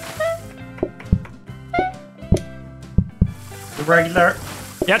 The regular.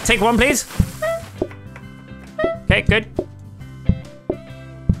 Yeah, take one, please. Okay, good.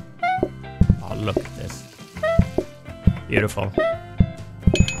 Oh, look at this. Beautiful.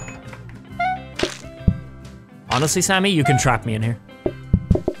 Honestly, Sammy, you can trap me in here.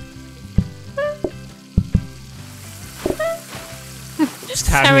 Just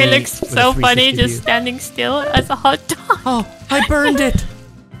have Sammy me looks with a so funny 360 just view. standing still as a hot dog. Oh, I burned it.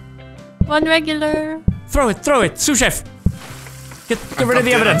 One regular. Throw it, sous chef. Get rid of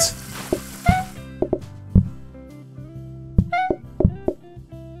the dinner. evidence.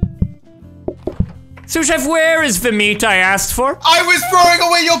 Sous chef, where is the meat I asked for? I was throwing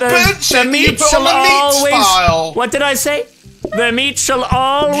away your burnt shit that you put on the meat pile. What did I say? The meat shall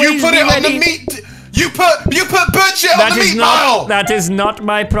always You put be it on ready. the meat. You put burnt shit on the meat pile. That is not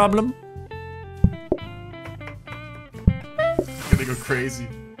my problem. I'm gonna go crazy.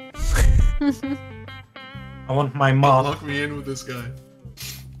 I want my mop. Lock me in with this guy.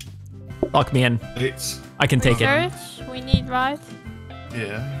 Lock me in. It's I can take it. Research, we need, right?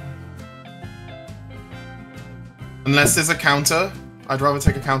 yeah. Unless there's a counter, I'd rather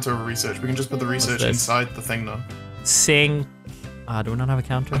take a counter over research. We can just put the research this? inside the thing though. Sing. Do we not have a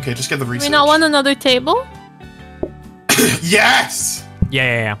counter? Okay, just get the Do research. we not want another table? Yes.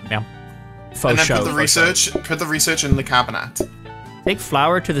 Yeah. Faux And then show. put the research in the cabinet. Take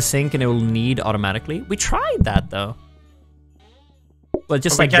flour to the sink and it will knead automatically. We tried that though. Well,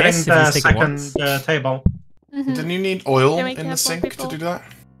 just Are we like getting this, if the you stick it once. second table? Didn't you need oil Can we in the have more sink people? to do that?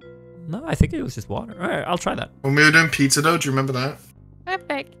 No, I think it was just water. All right, I'll try that. When we were doing pizza dough, do you remember that?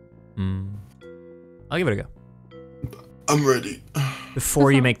 Perfect. I'll give it a go. I'm ready.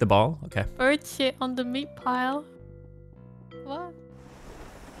 Before you make the ball? Okay. Bird shit on the meat pile. What?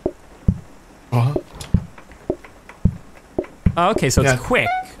 What? Oh, okay, so Yeah. it's quick.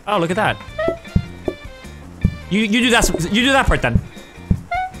 Oh, look at that. You do that. You do that part then.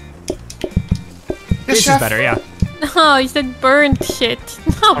 This is chef. better, yeah. No, you said burnt shit.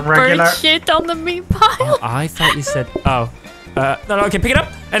 Not On regular- burnt shit on the meat pile. Oh, I thought you said. Oh. No, okay, pick it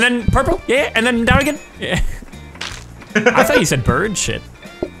up and then purple. Yeah, and then down again. Yeah. I thought you said bird shit.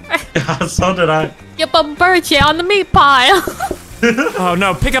 Yeah, so did I. You put bird shit on the meat pile. Oh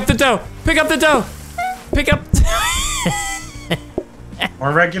no! Pick up the dough. Pick up the dough. Pick up.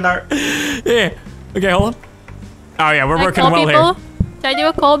 More regular. Yeah. Okay, hold on. Oh yeah, we're Can I working call well people? here. Should I do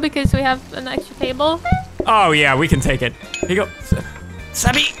a call because we have an extra table? Oh yeah, we can take it. Here you go,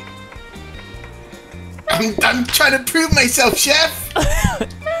 Sammy. I'm trying to prove myself, chef.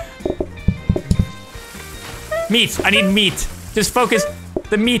 Meat. I need meat. Just focus.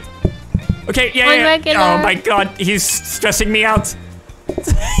 The meat. Okay. Yeah. On Yeah. regular. Oh my God, he's stressing me out.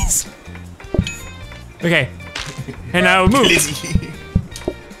 Okay. And now move. Lizzie.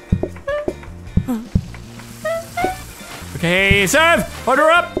 Okay, serve. Order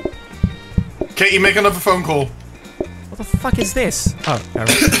up. Katie, make another phone call. What the fuck is this? Oh, all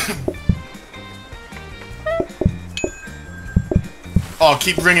right. Oh,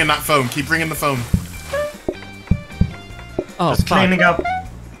 keep ringing that phone. Keep ringing the phone. Oh, Just fuck. cleaning up.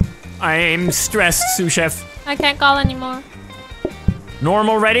 I'm stressed, sous chef. I can't call anymore.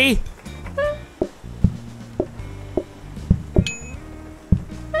 Normal ready?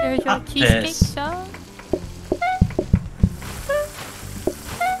 There's your Got cheesecake this. sauce.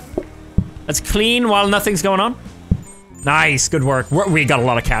 Let's clean while nothing's going on. Nice, good work. We got a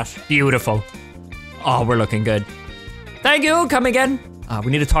lot of cash. Beautiful. Oh, we're looking good. Thank you, come again.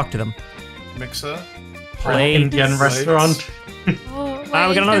 We need to talk to them. Mixer. Plates. Indian restaurant. Oh, We wait, got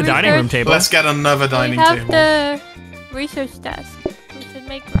is the another dining room research- table. Let's get another We dining have table. the research desk. We should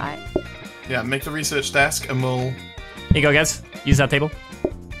make right. Yeah, make the research desk and we'll... Here you go, guys. Use that table.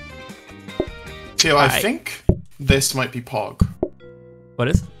 Tio, I Right. think this might be Pog. What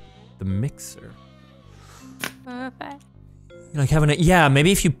is? The mixer. Perfect. Like having it. Yeah,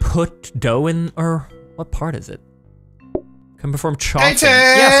 maybe if you put dough in, or what part is it? Can perform chopping.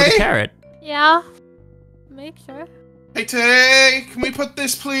 Tay-tay! Yeah, for the carrot. Yeah. Make sure. Hey, Tay, can we put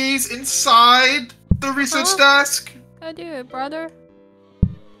this, please, inside the research Huh? desk? Go do it, brother.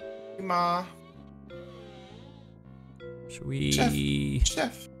 Hey, Ma. Should we?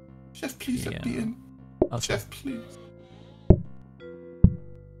 Chef, please let me in. Oh, Chef, please.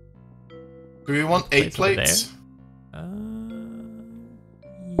 Do we want 8 Plates over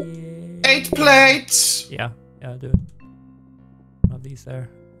plates? yeah. 8 plates! Yeah, do it. One of these there,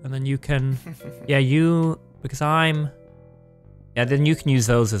 and then you can. Yeah, you because I'm. Yeah, then you can use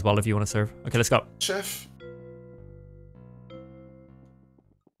those as well if you want to serve. Okay, let's go. Chef.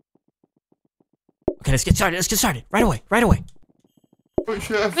 Okay, let's get started. Let's get started right away. Right away. Oh,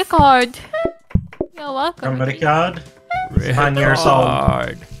 chef. Rickard. You're welcome. From Rickard. 9 years old.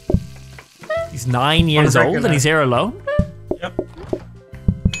 Rickard. He's 9 years old and he's here alone? Yep.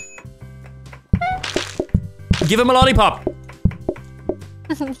 Give him a lollipop.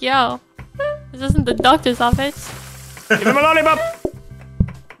 Yo. This isn't the doctor's office. Give him a lollipop.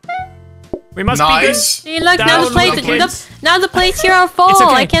 We must Nice. See, look, now Down the plates, with the kids. now the plates here are full. It's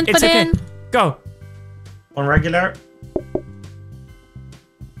okay. I can't It's put okay. in. be good. Go. On regular.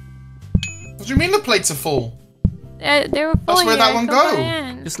 What do you mean the plates are full? They were full. That's where here. that one Go go. put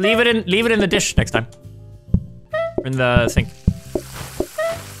it in. Just leave it in the dish next time. Or in the sink.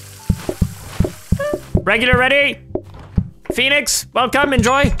 Regular ready? Phoenix, welcome,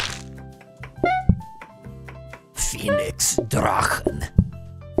 enjoy. Phoenix Drachen.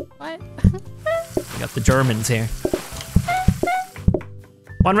 What? We got the Germans here.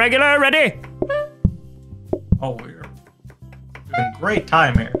 One regular, ready? Oh, we're doing great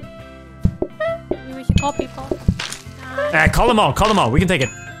time here. Maybe we should call people. Call them all, we can take it.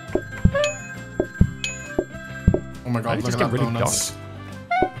 Oh my god, Why did it look just at get that really bonus.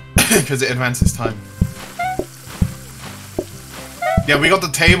 Because it advances time. Yeah, we got the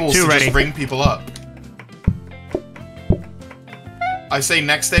tables Two to ready. just ring people up. I say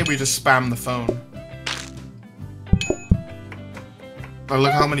next day we just spam the phone. Oh,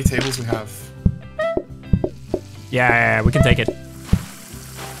 look how many tables we have. Yeah, we can take it.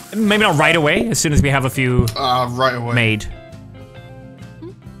 Maybe not right away, as soon as we have a few Right away. made.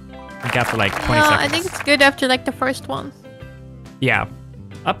 We got for like 20 No, seconds. I think it's good after like the first one. Yeah.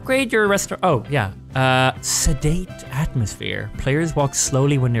 Upgrade your restaurant. Oh, yeah. Sedate atmosphere. Players walk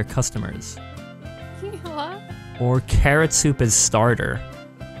slowly when near customers. What? Or carrot soup as starter.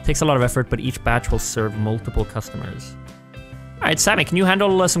 Takes a lot of effort, but each batch will serve multiple customers. All right, Sammy, can you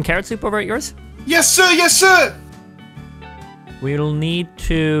handle some carrot soup over at yours? Yes, sir. Yes, sir. We'll need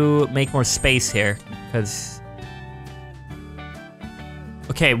to make more space here, because...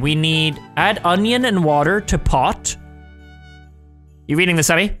 Okay, we need... Add onion and water to pot. You reading this,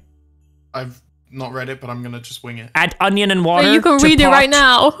 Sammy? I've not read it, but I'm gonna just wing it. Add onion and water Wait, you can to read it pot right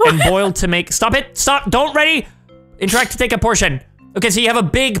now. and boil to make... Stop it! Stop! Don't ready! Interact to take a portion. Okay, so you have a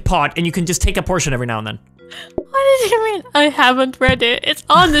big pot, and you can just take a portion every now and then. What did you mean? I haven't read it. It's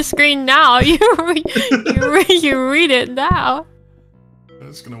on the screen now. You read it now. I'm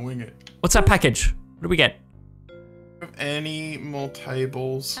just gonna wing it. What's that package? What do we get? Any more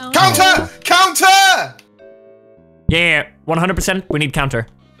tables? Oh. Counter! Counter! Yeah, 100%. We need counter.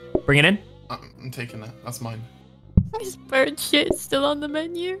 Bring it in. I'm taking that. That's mine. This bird shit still on the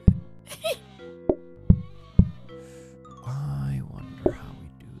menu. I wonder how we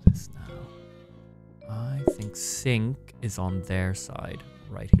do this now. I think sink is on their side,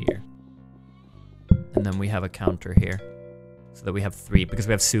 right here. And then we have a counter here. So that we have 3, because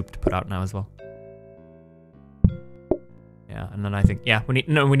we have soup to put out now as well. Yeah, and then I think, yeah, we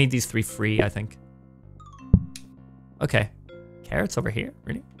need these 3 free, I think. Okay. Carrots over here?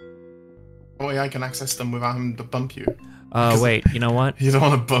 Really? Oh yeah, I can access them without having to bump you. Wait, you know what? You don't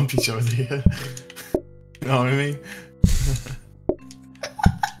want to bump each other here. You know what I mean?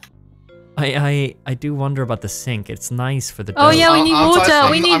 I do wonder about the sink. It's nice for the Oh dough. yeah, we need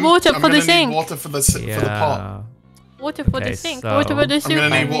water. We need water I'm for gonna the need sink. water for the pot. Water for Okay, the sink. so- Water for the soup. I'm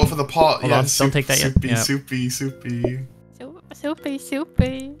gonna need water for the pot. Hold yeah, on, don't take that yet. Soupy, Yeah. soupy, soupy. Soupy,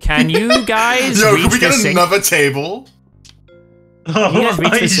 soupy. Can you guys Yo, reach can we the get sink? another table? You guys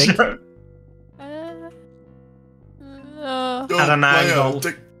reach the sink? Yo, At an player, angle.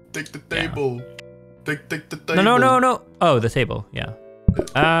 Take the table. Take the table. No. Oh, the table. Yeah.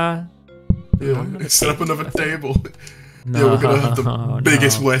 Yeah, set up another table. No, Yeah, we're gonna have the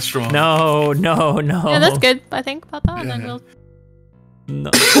biggest restaurant. No. Yeah, that's good. I think about that, and then Yeah. we'll.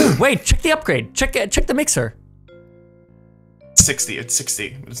 No. Ooh, wait, check the upgrade. Check the mixer. 60. It's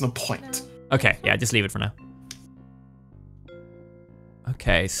 60. There's no point. Okay, yeah, just leave it for now.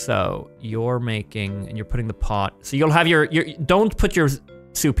 Okay, so you're making and you're putting the pot. So you'll have your don't put your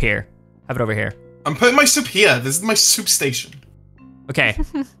soup here. Have it over here. I'm putting my soup here. This is my soup station. Okay.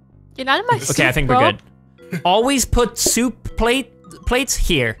 Get out of my Okay, I think we're good. Always put soup plates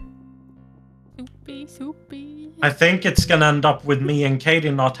here. Soupy. I think it's gonna end up with me and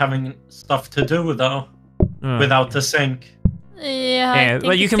Katie not having stuff to do though, without the sink. Yeah, Yeah, I think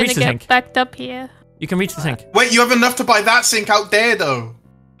well, you it's can gonna reach the get sink. backed up here. You can reach the sink. Wait, you have enough to buy that sink out there, though.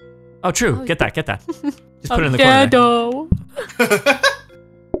 Oh, true. Oh, Get that. Just put it in the corner. Dado.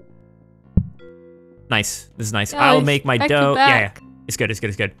 Nice. This is nice. Yeah, I'll it's make my back to dough. back. Yeah. It's good.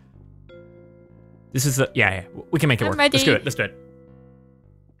 This is the yeah. We can make it I'm work. Let's do ready. it. Let's do it.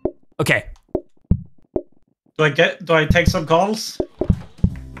 Okay. Do I take some calls?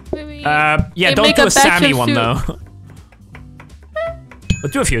 Maybe Yeah. Hey, Don't make do a a batch Sammy of one soup. though.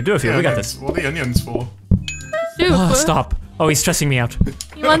 But do a few. Yeah, We got this. What are the onions for? soup. Oh, stop. Oh, he's stressing me out.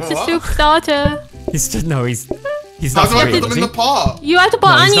 He wants a What? soup starter. He's just he's How not do for I real, put them is in he? the pot? You have to put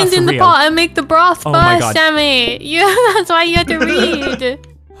No, he's not onions for in the real. pot and make the broth Oh my first, God. Sammy. Yeah, that's why you have to read.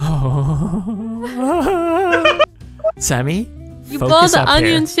 Sammy, You boil focus the up here.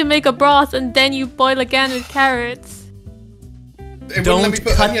 onions to make a broth, and then you boil again with carrots. It wouldn't let me Don't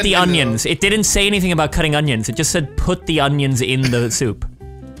put cut onions the in, though. onions. It didn't say anything about cutting onions. It just said put the onions in the soup.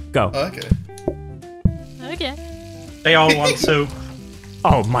 Go. Okay. Okay. They all want soup.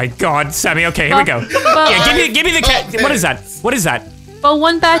 Oh my god, Sammy. Okay, here we go. But, Yeah, give me the cat. What is that? What is that? but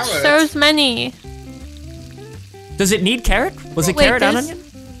one batch Carrot. serves many. Does it need carrot? Was it Wait, carrot and does- onion?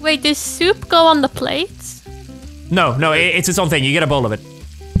 Wait, does soup go on the plates? No, it's its own thing. You get a bowl of it.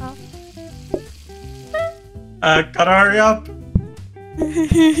 Gotta hurry up.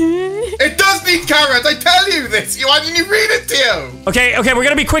 It does need carrot. I tell you this. Why didn't you read it to you? Okay, we're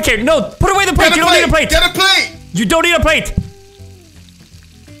gonna be quick here. No, put away the plate. Get You don't need a plate. Get a plate. You don't need a plate.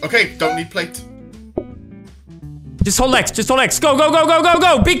 Okay, don't need plate. Just hold X. Just hold X. Go.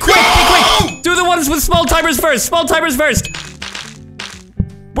 Be quick. Be quick. Do the ones with small timers first. Small timers first.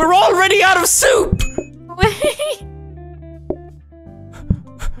 We're already out of soup. Wait.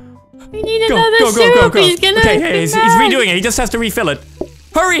 We need Go. another soup. He's gonna. Okay, he's redoing it. He just has to refill it.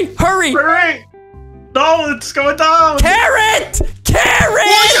 Hurry. Hurry! No, it's going down! Carrot. Why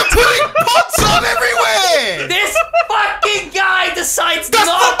are you putting pots on everywhere? This fucking guy decides That's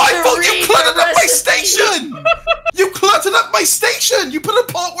not my to fault. read You cluttered the up my recipe. station. You cluttered up my station. You put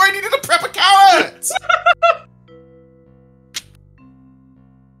a pot where I needed to prep a carrot.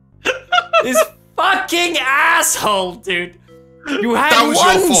 This fucking asshole, dude. You had That was your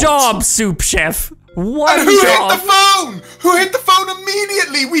one fault. job, soup chef. One And who job. hit the phone? Who hit the phone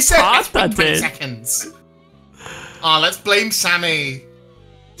immediately? We said it's Pasta been 20 did. seconds. Ah, let's blame Sammy.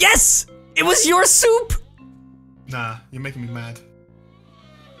 Yes! It was your soup! Nah, you're making me mad.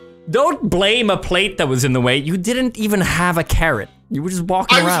 Don't blame a plate that was in the way. You didn't even have a carrot. You were just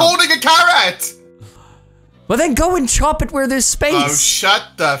walking I was around. holding a carrot. Well, then go and chop it where there's space. Oh, shut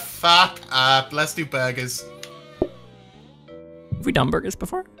the fuck up. Let's do burgers. Have we done burgers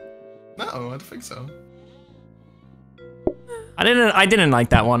before? No, I don't think so. I didn't like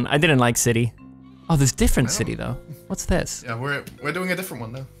that one. I didn't like City. Oh, there's different City though. What's this? Yeah, we're doing a different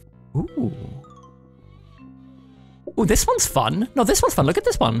one now. Ooh. Ooh, this one's fun. No, this one's fun. Look at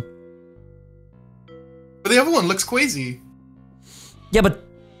this one. But the other one looks queasy. Yeah, but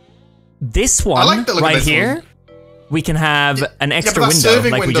this one like the look of right this here, one. we can have an extra yeah, but that window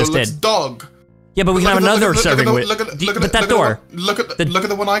serving like we window just looks did. Dog. Yeah, but we can have another serving window. Look at But that door. Look at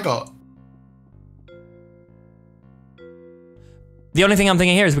the one I got. The only thing I'm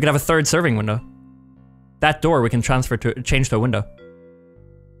thinking here is we could have a third serving window. That door we can change to a window.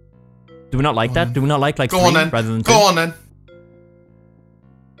 Do we not like that? Do we not like Go three on then. rather than two? Go on then.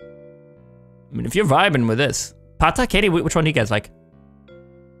 I mean, if you're vibing with this. Pata, Katie, which one do you guys like?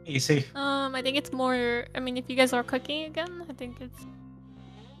 Easy. I think it's more. I mean, if you guys are cooking again, I think it's.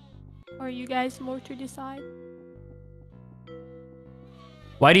 Or you guys more to decide.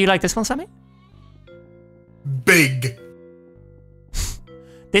 Why do you like this one, Sammy? Big.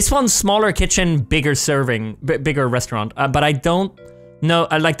 This one's smaller kitchen, bigger serving, bigger restaurant. But I don't know.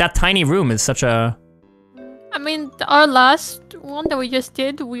 Like that tiny room is such a. I mean, our last one that we just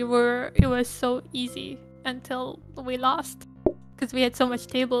did, it was so easy until we lost. Because we had so much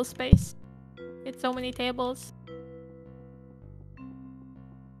table space. We had so many tables.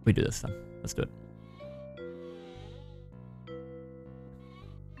 We do this then. Let's do it.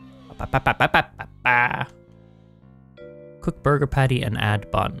 Cook burger patty and add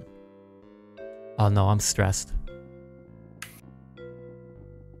bun. Oh no, I'm stressed.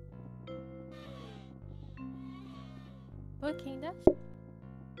 Cooking that.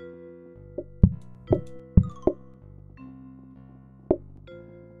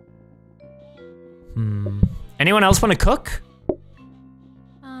 Anyone else want to cook?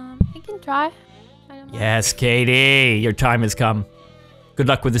 I can try. I don't know. Yes, Katie, your time has come. Good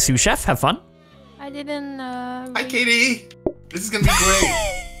luck with the sous chef. Have fun. I didn't. Hi, Katie. This is gonna be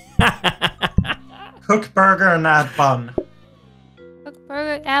great. Cook burger and add bun. Cook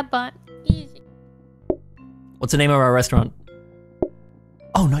burger, add bun. Easy. What's the name of our restaurant?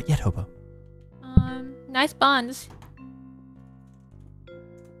 Oh, not yet, Hobo. Nice buns.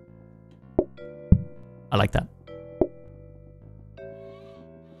 I like that.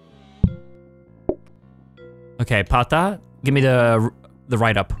 Okay, Pata, give me the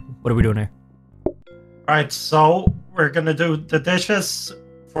write-up. What are we doing here? Right, so we're gonna do the dishes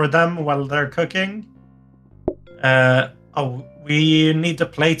for them while they're cooking. Oh, we need the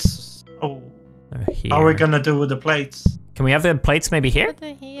plates. Oh, They're here. how are we gonna do with the plates? Can we have the plates maybe here? What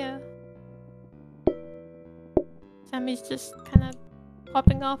the hell? Sammy's just kind of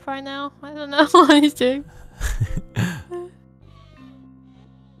popping off right now. I don't know what he's doing.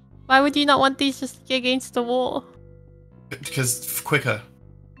 Why would you not want these just against the wall? Because quicker.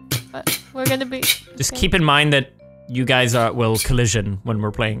 But we're gonna be. Just keep in mind that you guys will collision when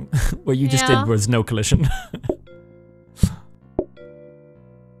we're playing. What you just Yeah. did was no collision.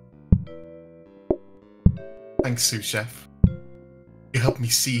 Thanks, sous chef. You help me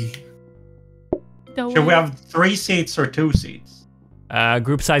see. Should we have 3 seats or 2 seats?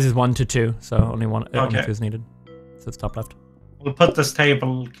 Group size is 1 to 2, so only only 2 is needed. So it's top left. We'll put this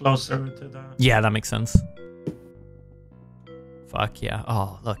table closer to the... Yeah, that makes sense. Fuck yeah.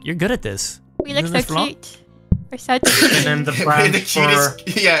 Oh, look, you're good at this. We look so cute. We're such And then the We're the branch for...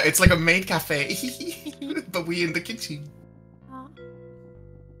 cutest. Yeah, it's like a maid cafe, but we in the kitchen.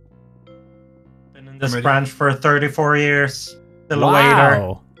 Been in this branch for 34 years. Still a waiter.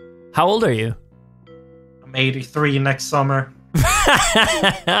 Wow. How old are you? I'm 83 next summer.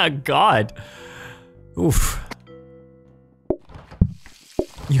 God. Oof.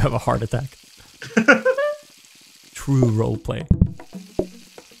 You have a heart attack. True roleplay.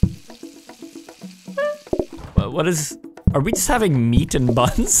 What is... Are we just having meat and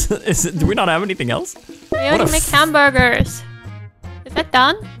buns? Do we not have anything else? We only make hamburgers. Is that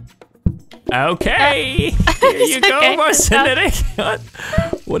done? Okay. Here you go, Okay, Marcinetic.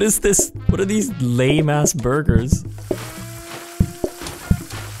 What is this? What are these lame-ass burgers?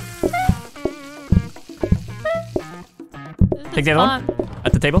 Take the other one.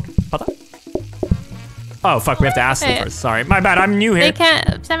 At the table? Pata? Oh, fuck, we have to ask them first. Sorry. My bad, I'm new here. They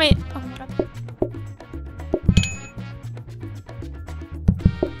can't... Send me... Oh, my God.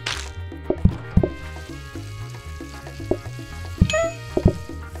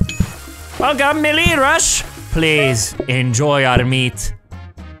 Welcome, Millie Rush. Please, enjoy our meat.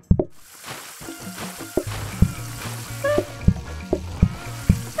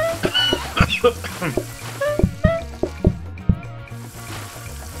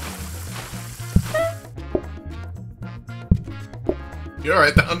 You're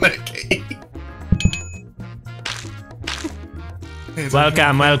right down there, Kate.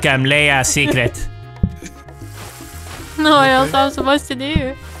 Welcome, welcome, Leia Secret. No, what else I'm supposed to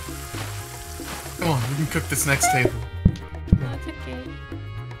do? Come on, we can cook this next table. That's okay.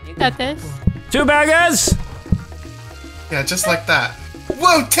 You got this. 2 burgers! Yeah, just like that.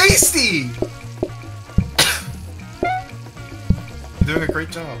 Whoa, tasty! You're doing a great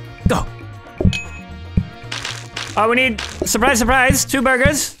job. Go! Oh, we need... Surprise, surprise! 2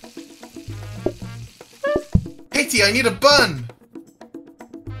 burgers! Katie, I need a bun!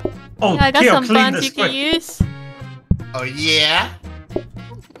 Oh, Yeah, I got Theo, some clean buns this you can quick. use. Oh, yeah?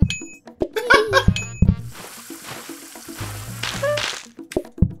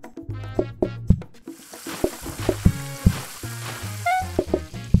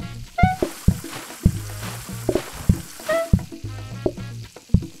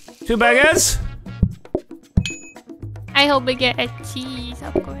 Two burgers? I hope we get a cheese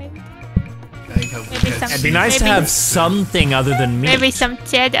upgrade. I hope we Maybe get some- It'd be nice to Maybe- have something other than meat. Maybe some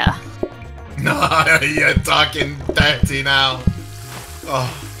cheddar. No, you're talking dirty now. Oh,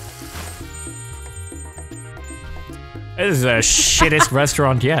 This is the shittest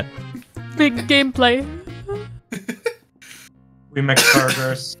restaurant yet. Big gameplay. We make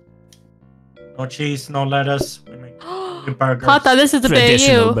burgers. No cheese, no lettuce. We make burgers. Kata, this is the bit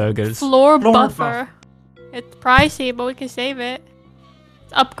Traditional you. burgers. Floor Floor buffer. It's pricey, but we can save it.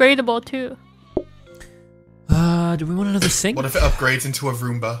 It's upgradable too. Do we want another sink? what if it upgrades into a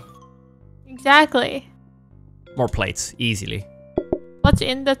Roomba? Exactly. More plates, easily. What's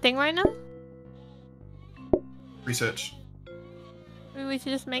in the thing right now? Research. Maybe we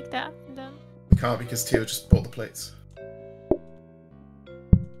should just make that. And then... We can't because Teo just bought the plates.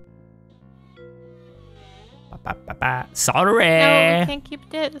 Sorry. No, we can't keep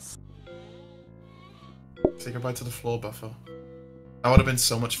this. Say goodbye to the floor buffer. That would have been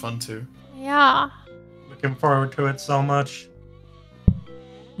so much fun too. Yeah. Looking forward to it so much.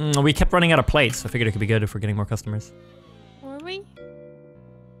 We kept running out of plates, so I figured it could be good if we're getting more customers. Were we?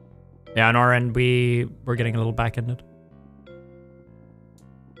 Yeah, on our end, we're getting a little back-ended.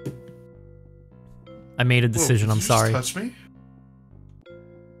 I made a decision, Whoa, I'm did you just sorry. touch me?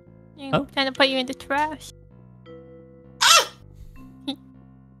 I'm Oh. trying to put you in the trash.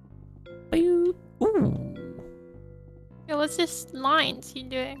 Ooh. Yo, what's this lines you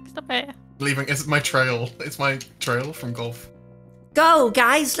doing? Stop it. Leaving. It's my trail. It's my trail from golf. Go,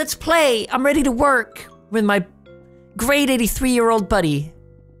 guys, let's play. I'm ready to work with my great 83-year-old buddy.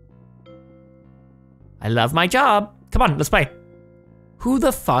 I love my job. Come on, let's play. Who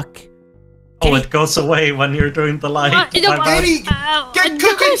the fuck? Oh, it goes away when you're doing the live. What? You don't My bad. Katie, Ow, get no,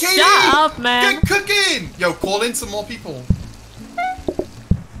 cooking, Katie! Shut up, man. Get cooking! Yo, call in some more people.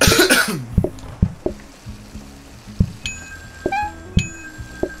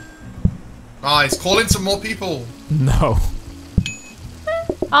 Guys, call in some more people. No.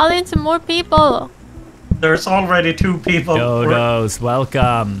 Call in some more people. There's already 2 people. Dodos,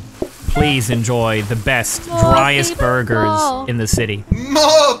 welcome. please enjoy the best, More driest people. burgers in the city.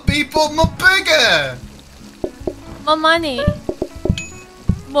 More people, more bigger. More money.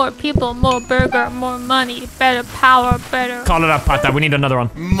 More people, more burger, more money, better power, better. Call it up, Pata. We need another one.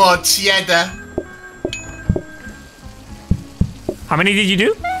 More cheddar. How many did you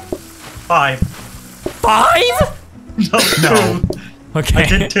do? 5. 5? No. Okay. I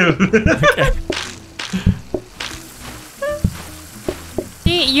did 2. Okay.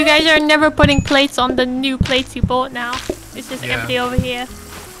 See, you guys are never putting plates on the new plates you bought now. It's just Yeah. empty over here.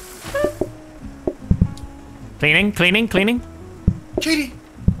 Cleaning, cleaning, cleaning. Katie,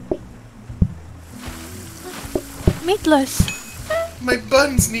 Meatless. my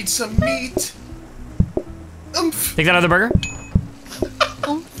buns need some meat. Oomph. Take that other burger.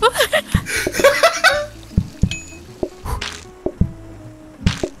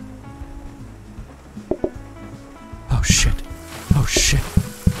 Oh shit. Oh shit.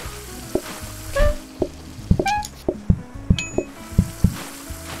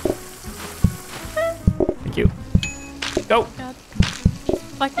 Thank you. Go. God. These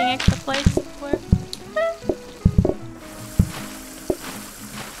fucking extra plates. Where?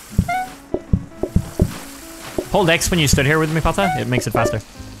 Hold X when you stood here with me, Pata. It makes it faster.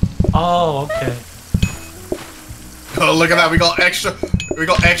 Oh, okay. Oh, look at that. We got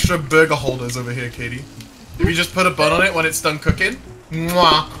extra burger holders over here, Katie. If you just put a bun on it when it's done cooking,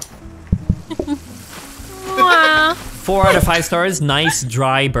 mwah. Mwah. 4 out of 5 stars. Nice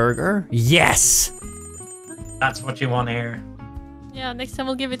dry burger. Yes. That's what you want to hear. Yeah, next time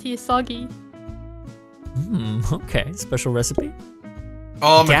we'll give it to you soggy. Okay. Special recipe.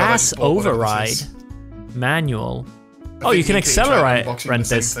 Oh my god, I Gas just bought whatever override. this is. Manual. I Oh, you think can me and Katie tried accelerate unboxing rent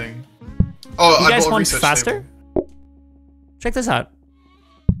the this. same thing. Oh, You I guys bought a want research faster? table. Check this out.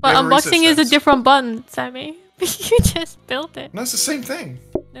 But We have a unboxing research is a desk. different button, Sammy. You just built it. No, it's the same thing.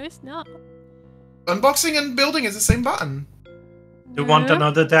 No, it's not. Unboxing and building is the same button. Do you want No.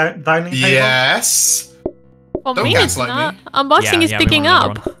 another dining table? Yes. For Don't me, it's gaslight not. me. Unboxing is we picking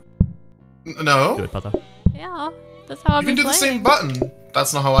want another up. one. No. Do it, Pata. Yeah, that's how I've You can been do the playing. same button.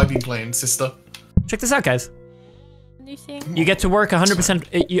 That's not how I've been playing, sister. Check this out, guys. What are you seeing? You get to work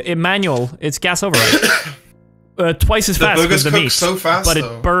 100% manual. It's gas override. Twice as The fast burgers with the cook meat, so fast, but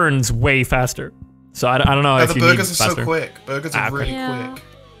though. it burns way faster. So I don't know Yeah, if the you need burgers are faster. so quick. Burgers are okay. really Yeah. quick.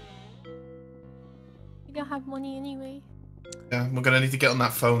 You don't have money anyway. Yeah, we're gonna need to get on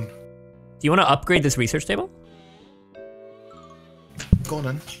that phone. Do you want to upgrade this research table? Go on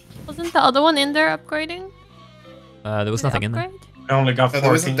then. Wasn't the other one in there upgrading? There was The nothing in there. upgrade? I only got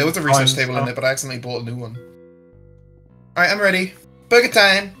 14 There was a research coins, table in so- there, but I accidentally bought a new one. Alright, I'm ready. Burger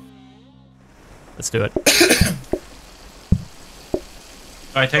time! Let's do it.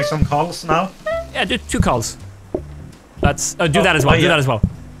 Do I take some calls now? Yeah, do 2 calls. That's do Oh, that as well. oh, Do yeah. that as well.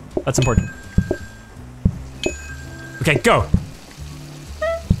 That's important. Okay, go.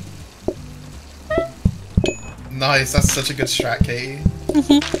 Nice, that's such a good strat, Katie.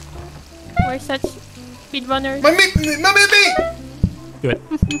 We're such speedrunners. My meat! My meat! Do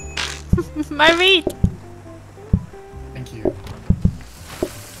it. My meat! Thank you.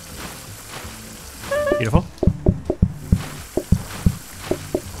 Beautiful.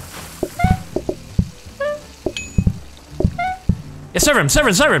 Yeah, serve him, serve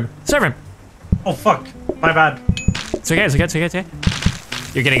him, serve him, serve him. Oh fuck, my bad. It's okay, it's okay, it's okay, it's okay.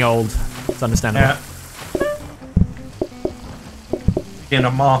 You're getting old. It's understandable. Yeah. In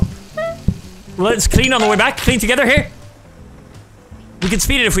a mop. Let's clean on the way back. Clean together here. We can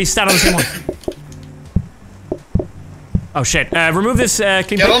speed it if we stand on the same one. Oh shit. Remove this clean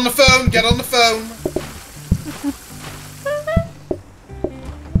Get plate. on the phone! Get on the phone!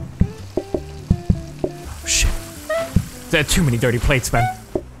 Oh shit. There are too many dirty plates, man.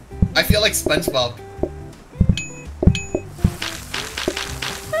 I feel like SpongeBob.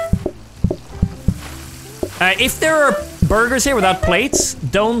 If there are burgers here without plates,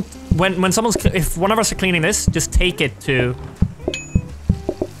 don't. When someone's if one of us are cleaning this, just take it to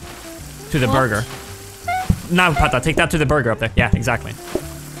the burger. No, Pata, take that to the burger up there. Yeah, exactly.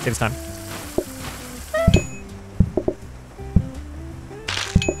 Saves time.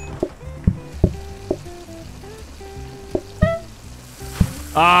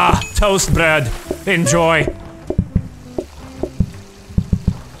 Ah, toast bread. Enjoy.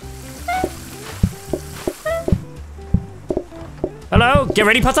 Hello, get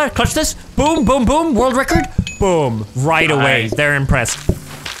ready, Pata. Clutch this. Boom, boom, boom. World record. Boom. Right away. Nice. They're impressed.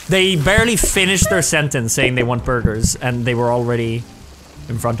 They barely finished their sentence saying they want burgers, and they were already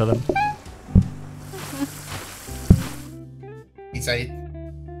in front of them. He's 8.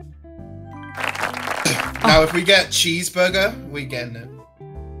 Now, if we get cheeseburger, we getting it.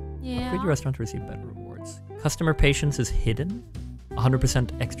 Yeah. Upgrade your restaurant to receive better rewards. Customer patience is hidden.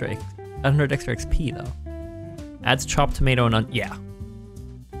 100% extra, 100 extra XP though. Adds chopped tomato and yeah.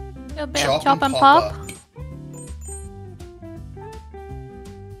 A bit of chop and pop.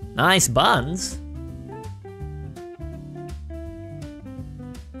 Nice buns.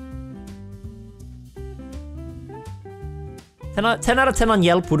 Ten out of 10 on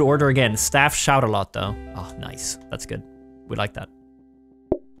Yelp would order again. Staff shout a lot though. Oh, nice. That's good. We like that.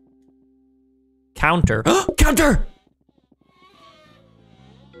 Counter. Counter!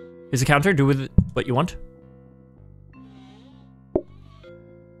 Here's a counter. Do with what you want.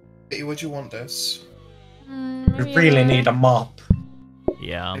 Hey, would you want this? We really need a mop.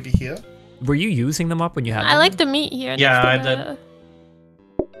 Yeah. Maybe here? Were you using them up when you had them? I like the meat here. Yeah, I next to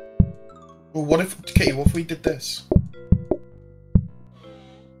did. Well, what if, Katie, what if we did this?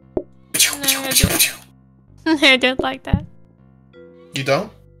 I don't like that. You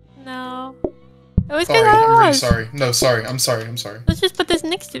don't? No. It was Sorry, good. I'm really sorry. No, sorry, I'm sorry. Let's just put this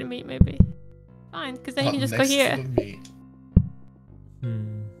next to the meat, maybe. Fine, because then you can just go Next to here. the meat.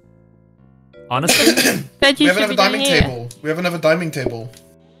 Honestly, Veggies We have should another be down dining here. table. We have another dining table.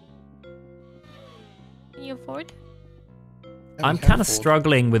 Can you afford? Yeah, I'm we can kind of afford.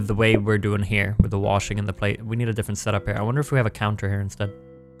 struggling with the way we're doing here with the washing and the plate. We need a different setup here. I wonder if we have a counter here instead,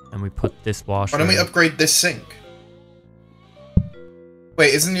 and we put this washer. Why don't we upgrade this sink?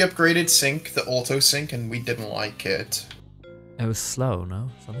 Wait, isn't the upgraded sink the auto sink and we didn't like it? It was slow, no?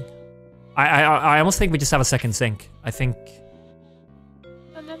 Something. I almost think we just have a second sink. I think.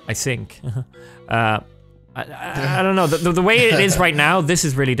 I sink. I don't know. The way it is right now, this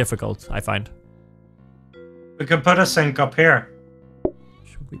is really difficult, I find. We could put a sink up here.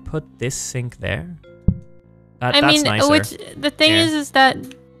 Should we put this sink there? I That's mean, nicer. the thing Here. is that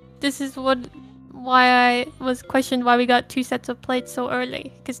this is why I was questioned why we got 2 sets of plates so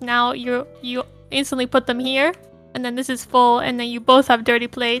early. Because now you instantly put them here, and then this is full, and then you both have dirty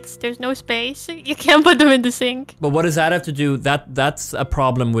plates. There's no space. You can't put them in the sink. But what does that have to do? That's a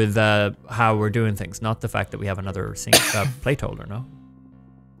problem with how we're doing things, not the fact that we have another sink plate holder, no?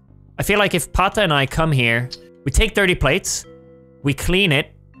 I feel like if Pata and I come here, we take dirty plates, we clean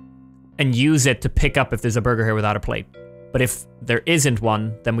it, and use it to pick up if there's a burger here without a plate. But if there isn't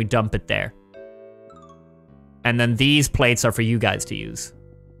one, then we dump it there. And then these plates are for you guys to use.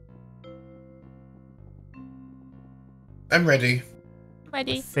 I'm ready. I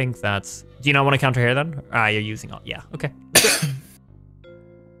Ready. think that's... Do you not want to counter here then? Ah, you're using all... Yeah, okay.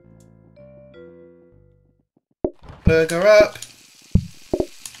 Burger up.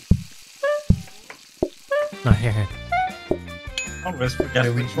 No, here. Always forget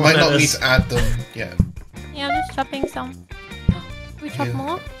Yeah, we which one might it not need is. to add them yet. Yeah, I'm just chopping some. Do we chop Yeah.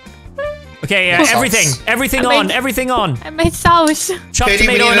 more? Okay, Sauce. everything I on, made- everything on. I made sauce. Chopped Katie,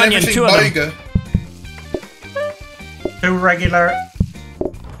 we tomato need and an onion, everything 2 of them. burger. 2 regular.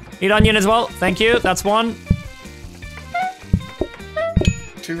 Need onion as well, thank you, that's 1.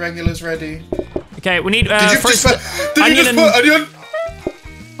 2 regulars ready. Okay, we need Did you first just put? Did you onion just and... put onion?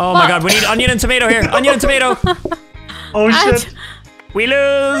 Oh my god, we need onion and tomato here. Onion and tomato. Oh Ah, shit! We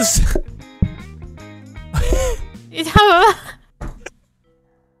lose. You have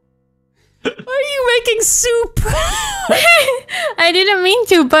Are you making soup? I didn't mean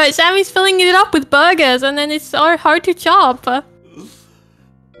to, but Sammy's filling it up with burgers, and then it's hard to chop.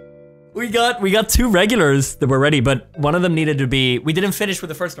 We got 2 regulars that were ready, but one of them needed to be... We didn't finish with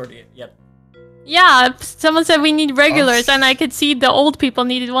the first order yet. Yeah, someone said we need regulars, and I could see the old people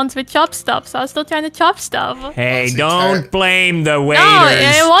needed ones with chop stuff, so I was still trying to chop stuff. Hey, Honestly, don't blame the waiters. No,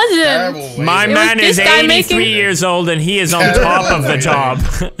 it wasn't. Terrible way. My It was man is this guy 83 making- years old and he is on Terrible top of the waiter. job.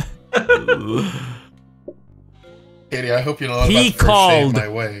 Katie, I hope you know He about the first shave called. my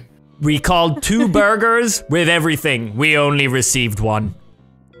way. We called 2 burgers with everything. We only received 1.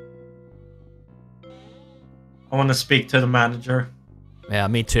 I want to speak to the manager. Yeah,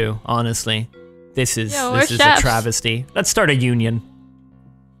 me too, honestly. This is Yeah, this we're is chefs. a travesty. Let's start a union.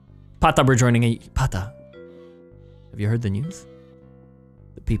 Pata, we're joining a... Pata, have you heard the news?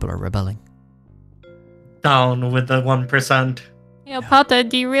 The people are rebelling. Down with the 1%. Yeah, Pata,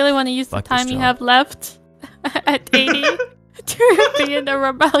 do you really want to use Fuck the this time you job. have left at 80 to be in the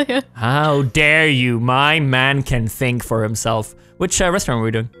rebellion? How dare you? My man can think for himself. Which restaurant are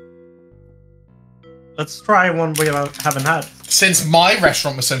we doing? Let's try one we haven't had. Since my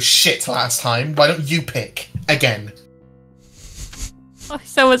restaurant was so shit last time, why don't you pick again?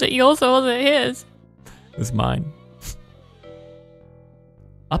 So was it yours or was it his? It was mine.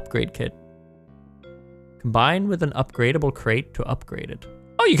 Upgrade kit. Combine with an upgradable crate to upgrade it.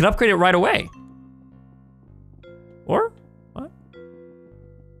 Oh, you can upgrade it right away. Or? What?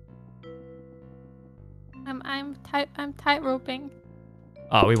 tight roping.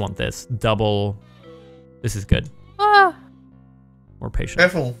 Oh, we want this. Double. This is good. Ah, More patient.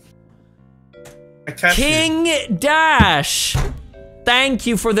 Careful. I catch you. King Dash! Thank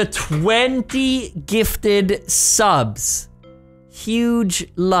you for the 20 gifted subs. Huge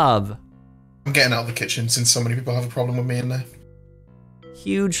love. I'm getting out of the kitchen since so many people have a problem with me in there.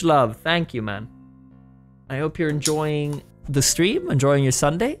 Huge love. Thank you, man. I hope you're enjoying the stream, enjoying your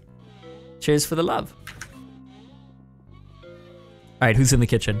Sunday. Cheers for the love. All right, who's in the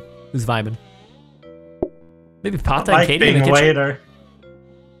kitchen? Who's vibing? Maybe Pata and Katie in the being a kitchen? waiter.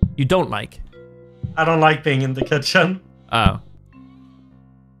 You don't like? I don't like being in the kitchen. Oh.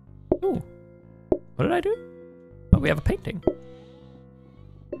 Ooh. What did I do? Oh, we have a painting.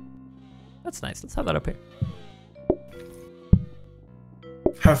 That's nice. Let's have that up here.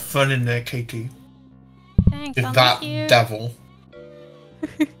 Have fun in there, Katie. thanks. With I'll that miss you. devil.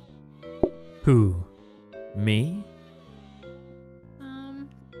 Who? Me?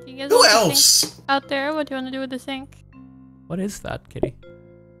 Do you guys Who want the else? sink out there? What do you want to do with the sink? What is that, Kitty?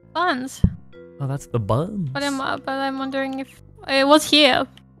 Buns. Oh, that's the buns. But I'm wondering if it was here,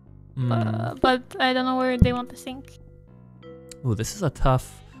 but I don't know where they want the sink. Ooh, this is a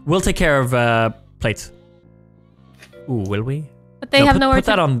tough... We'll take care of plates. Ooh, will we? But they have nowhere put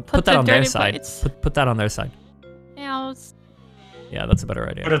that to on, put put that the on their dirty side. plates. Put that on their side. Yeah, I'll s- Yeah, that's a better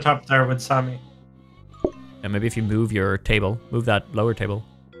idea. Put it up there with Sammy. And maybe if you move your table, move that lower table.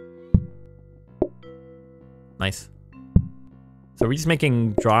 Nice. So we're just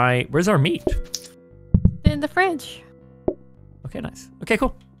making dry... Where's our meat? in the fridge. Okay, nice. Okay,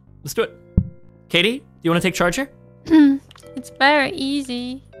 cool. Let's do it. Katie, do you want to take charge here? It's very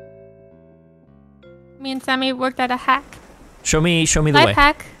easy. Me and Sammy worked out a hack. Show me the Life way.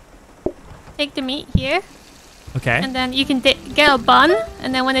 hack. Take the meat here, Okay. and then you can get a bun,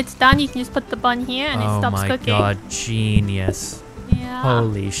 and then when it's done, you can just put the bun here, and it stops cooking. Oh my god, genius. Yeah.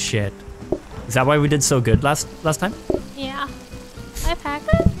 Holy shit. Is that why we did so good last time? Yeah. Life hack.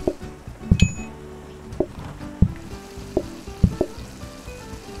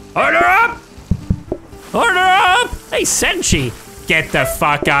 Order up! Order up! Hey, Senshi! Get the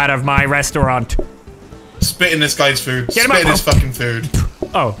fuck out of my restaurant. Spit in this guy's food. Get him Spit in out. his fucking food.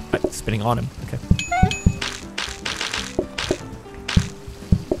 Oh, spitting on him. Okay.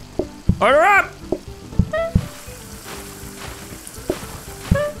 Order up!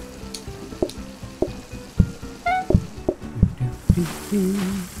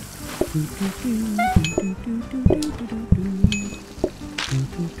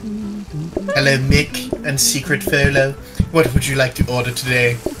 Hello, Mick and Secret Folo. What would you like to order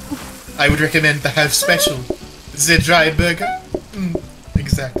today? I would recommend the house special. The dry burger.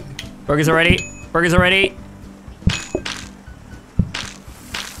 Exactly. Burgers are ready. Burgers are ready.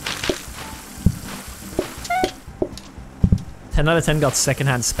 Ten out of 10 got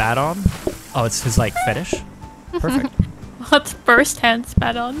secondhand spat on. Oh, it's his like fetish. Perfect. What's first hand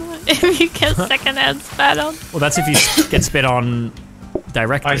spat on? If you get second hand spat on. Well, that's if you get spit on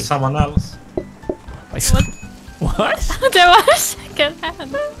directly. By someone else. By some- What? There was second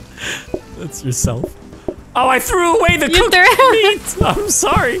hand. That's yourself. Oh, I threw away the You cooked threw- meat. I'm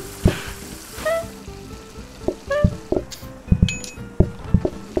sorry.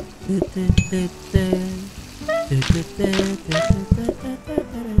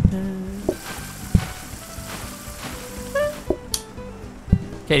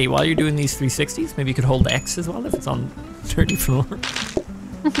 Katie, while you're doing these 360s, maybe you could hold X as well if it's on dirty floor.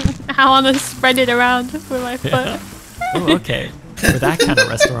 I want to spread it around with my foot. Yeah. Oh, okay. For that kind of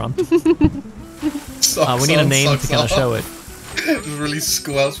restaurant. We need a name to kind of show it. Just really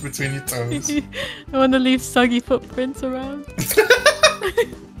squelch between your toes. I want to leave soggy footprints around.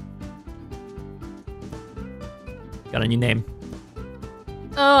 Got a new name.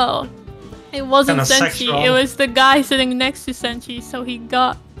 Oh, it wasn't Kinda Senshi. sexual. It was the guy sitting next to Senshi, so he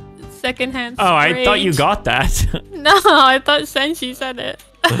got secondhand. Oh, I thought you sprayed. got that. No, I thought Senshi said it.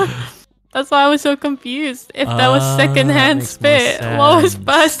 That's why I was so confused. If that was Ah, secondhand makes more spit, what was sense.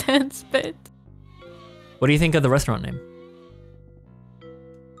 first hand spit? What do you think of the restaurant name?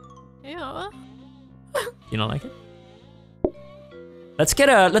 Yeah. You don't like it?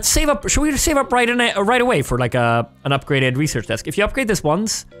 Let's save up. Should we save up right away for like an upgraded research desk? If you upgrade this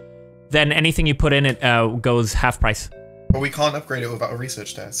once, then anything you put in it goes half price. But we can't upgrade it without a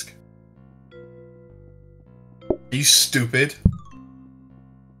research desk. Are you stupid?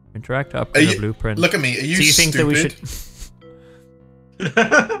 Interact, upgrade you- a blueprint. Look at me. Are you Do you think stupid? that we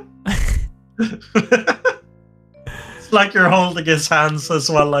should? It's like you're holding his hands as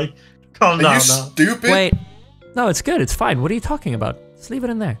well, like, calm Are down you now. stupid? Wait. No, it's good. It's fine. What are you talking about? Just leave it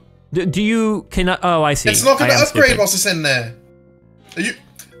in there. Do you cannot? Oh, I see. It's not gonna I am upgrade stupid. whilst it's in there.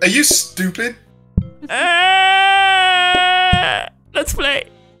 Are you stupid? Let's play.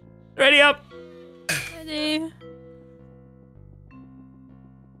 Ready up. Ready?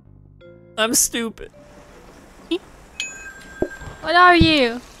 I'm stupid. What are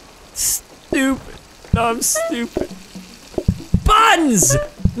you? Stupid. No, I'm stupid. Buns!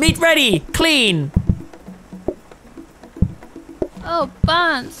 Meat ready. Clean. Oh,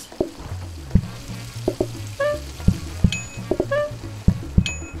 buns.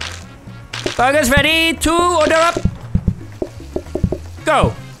 Burgers ready. 2, order up. Go.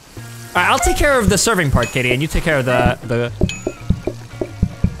 All right, I'll take care of the serving part, Katie, and you take care of the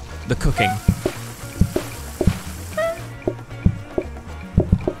cooking.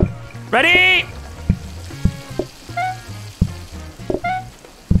 Ready?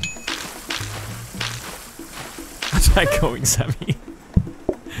 How's that going, Sammy?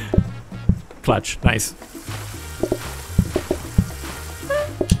 Clutch, nice.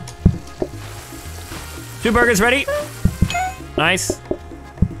 Two burgers ready. Nice.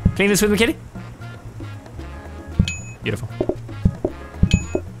 Clean this with me, Kitty. Beautiful.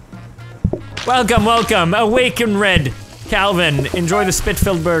 Welcome, welcome. Awaken Red. Calvin, enjoy the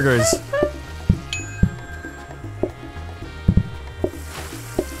spit-filled burgers.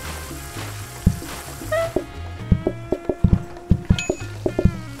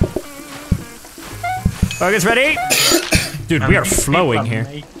 Burgers ready? Dude, we are flowing here.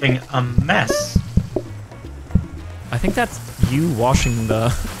 Making a mess. I think that's you washing the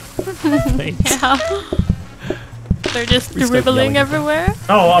plates. Yeah. They're just We start dribbling yelling at them. everywhere.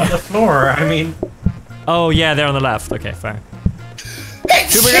 No, on the floor. I mean, Oh yeah, they're on the left. Okay, fair.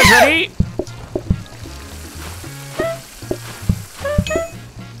 Two burgers ready?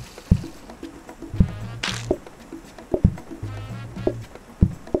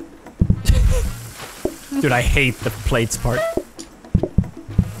 Dude, I hate the plates part.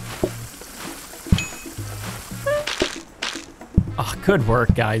 Oh, good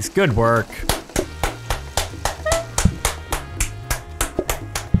work, guys. Good work.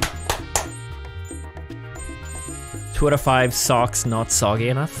 Two out of 5 socks not soggy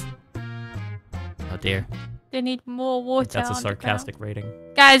enough. Oh dear. They need more water. That's a on the ground. sarcastic rating.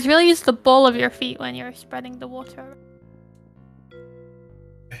 Guys, really use the ball of your feet when you're spreading the water.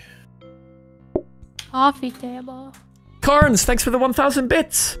 Coffee table. Carnes, thanks for the 1,000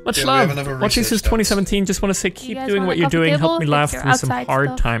 bits. Much Yeah, we have love. another Watching since research desk. 2017. Just want to say keep guys doing want what a you're coffee doing. table? Help me laugh It's through your some outside hard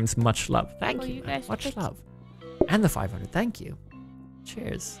stuff. times. Much love. Thank For you. you guys to Much pick. love. And the 500. Thank you.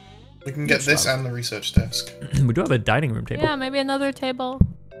 Cheers. We can get Much this love. and the research desk. We do have a dining room table. Yeah, maybe another table.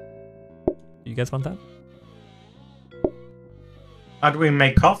 You guys want that? how do we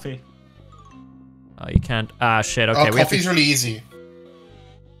make coffee? Oh, you can't. Ah, shit. Okay, Oh, we have coffee's to. really easy.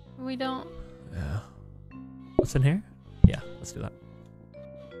 We don't. Yeah. What's in here? Yeah, let's do that.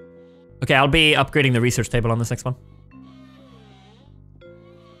 Okay, I'll be upgrading the research table on this next one.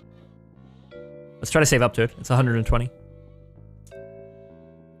 Let's try to save up to it. It's 120.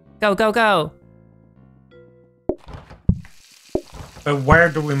 Go, go, go. But where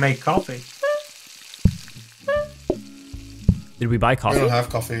do we make coffee? Did we buy We coffee? don't have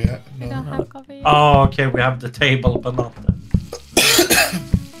coffee yet. We No. don't have coffee. yet. Oh, okay, we have the table, but not the...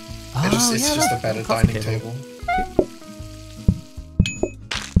 Oh, It's yeah, just no, a better coffee dining table.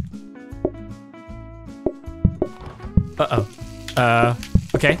 Uh-oh.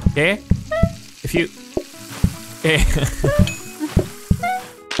 Okay. Yeah. If you... Yeah.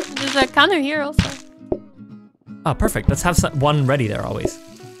 There's a counter here also. Oh, perfect. Let's have one ready there always.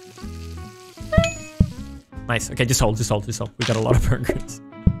 Nice. Okay, just hold, just hold, just hold. We got a lot of burgers.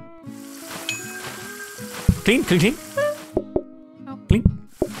 Clean, clean, clean. Oh. Clean.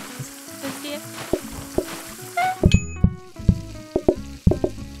 Let's see it.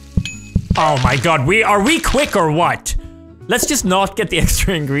 Oh my god, are we quick or what? Let's just not get the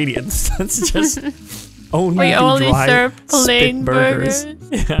extra ingredients. Let's just only We do only dry serve spit plain burgers.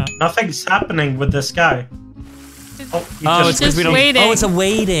 Yeah. Nothing's happening with this guy. Oh, he Oh, it's just... because we don't. waiting. Oh, it's a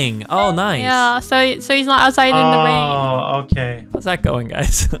waiting. Oh, nice. Yeah, so he's not outside in the rain. Oh, okay. How's that going,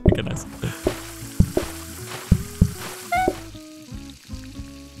 guys? Goodness.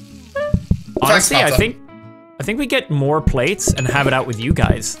 Honestly, I Plateup. think we get more plates and have it out with you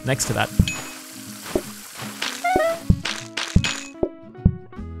guys next to that.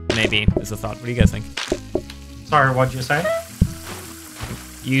 Maybe is a thought. What do you guys think? Sorry, what'd you say?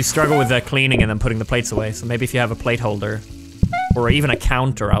 You struggle with the cleaning and then putting the plates away. So maybe if you have a plate holder or even a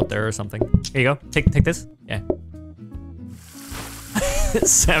counter out there or something. Here you go. Take this. Yeah.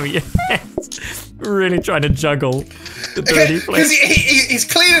 Sammy, Really trying to juggle the dirty Because plate. he's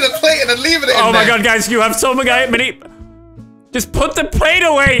cleaning the plate and then leaving it in Oh my there. god, guys, you have so many. Just put the plate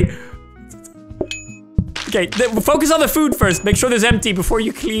away. Okay, focus on the food first. Make sure there's empty before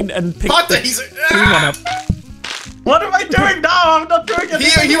you clean and pick What the? clean one up. What am I doing now? I'm not doing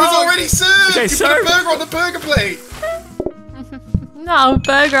anything. He was wrong. already served. Okay, you serve. put a burger on the burger plate. No,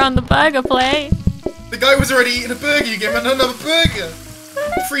 burger on the burger plate. The guy was already eating a burger. You gave him another burger.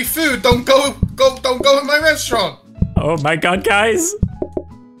 Free food. Don't go in my restaurant. Oh my god, guys.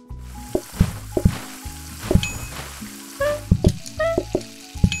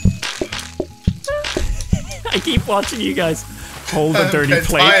 I keep watching you guys hold a dirty I'm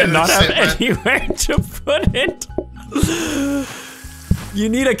plate tired and of not have this shit, anywhere to put it. You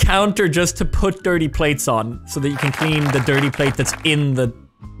need a counter just to put dirty plates on so that you can clean the dirty plate that's in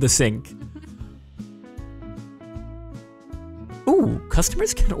the sink. Ooh,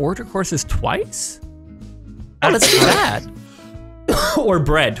 customers can order courses twice? Oh, let's do that. Or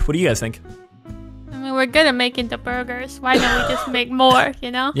bread. What do you guys think? I mean, we're good at making the burgers. Why don't we just make more, you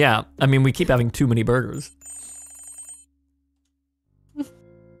know? Yeah, I mean, we keep having too many burgers.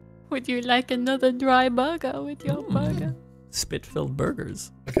 Would you like another dry burger with your burger? Spit-filled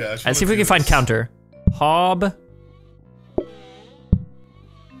burgers. Okay, Let's see if we can find counter. Hob.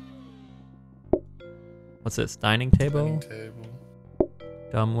 What's this? Dining table?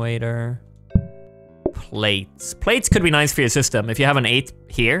 Dumbwaiter. Plates. Plates could be nice for your system. If you have an 8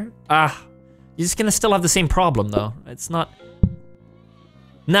 here, you're just gonna still have the same problem though. It's not...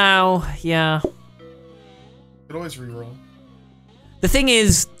 Now, yeah. Could always reroll. The thing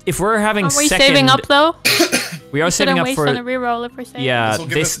is, if we're having Are we second... saving up though? We are saving up waste for... on a reroll if we're saving. Yeah, This will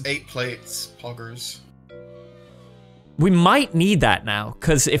give us 8 plates, poggers. We might need that now,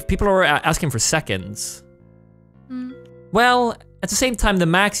 because if people are asking for seconds... Well, at the same time, the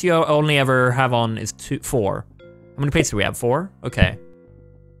max you only ever have on is 4. How many plates do we have? 4? Okay.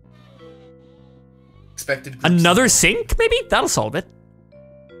 Expected. Another sink, maybe? That'll solve it.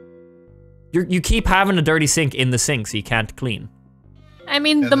 You keep having a dirty sink in the sink, so you can't clean. I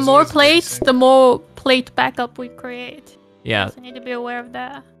mean, Yeah, the there's more always a dirty plates, sink. the more plate backup we create. Yeah. So we need to be aware of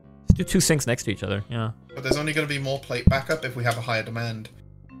that. Let's do 2 sinks next to each other, yeah. But there's only going to be more plate backup if we have a higher demand.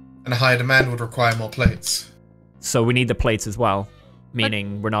 And a higher demand would require more plates. So we need the plates as well,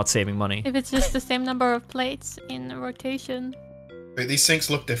 meaning we're not saving money. If it's just the same number of plates in rotation. Wait, these sinks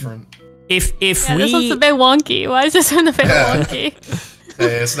look different. If Yeah, we... this one's a bit wonky. Why is this one a bit Yeah. wonky?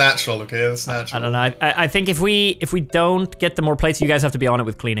 Hey, it's natural, okay? It's natural. I don't know. I think if we don't get the more plates, you guys have to be on it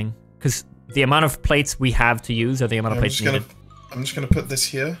with cleaning, because the amount of plates we have to use are the amount of plates needed. I'm just gonna put this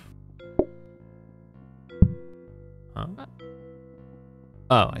here. Huh?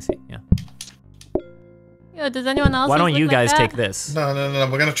 Oh, I see. Yeah. Yo, does anyone else? Why don't you look guys like take that? this? No,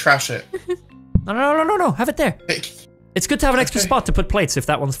 we're gonna trash it. No. Have it there. Hey, It's good to have an extra Okay. spot to put plates if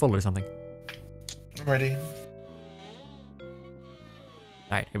that one's full or something. I'm ready.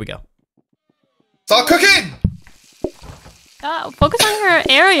 All right, here we go. Start cooking! Focus on your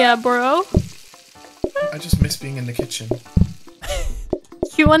area, bro. I just miss being in the kitchen.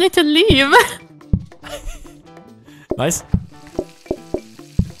 You wanted to leave. Nice.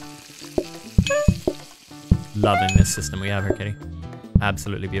 Loving this system we have here, Kitty.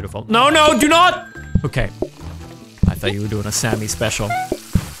 Absolutely beautiful. No, do not! Okay. I thought you were doing a Sammy special.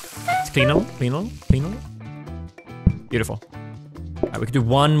 It's clean a little. Beautiful. Alright, we could do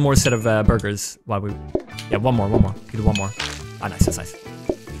one more set of burgers while we... Yeah, one more. We can do one more. Ah, nice, that's nice.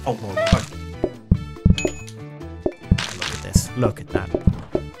 Oh, fuck. Look at this. Look at that.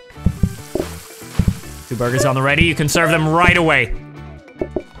 2 burgers on the ready. You can serve them right away.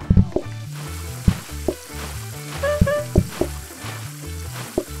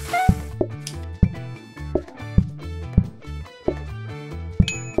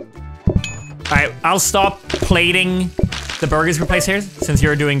 Alright, I'll stop plating the burgers we place here, since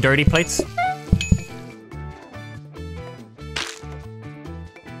you're doing dirty plates.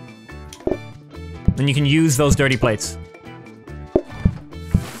 Then you can use those dirty plates.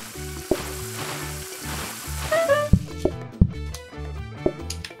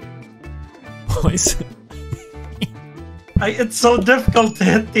 Boys. It's so difficult to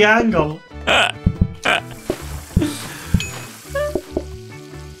hit the angle.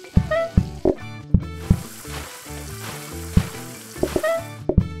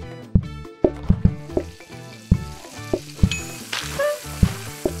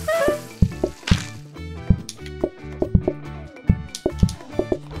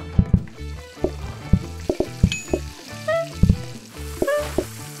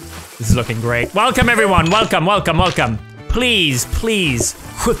 This is looking great. Welcome, everyone. Welcome. Please.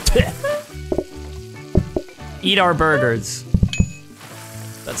 Eat our burgers.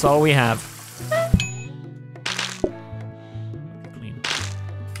 That's all we have. Clean.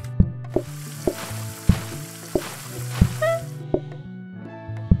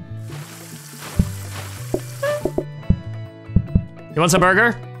 You want some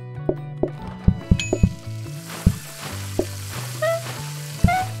burger?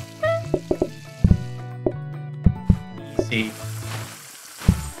 Easy.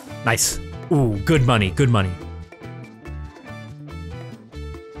 Nice. Ooh, good money, good money.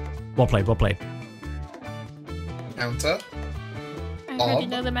 Well played, well played. Counter. I heard you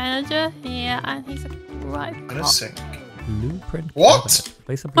know the manager. Yeah, and he's a right And a cop. sink. Blueprint. What? cabinet.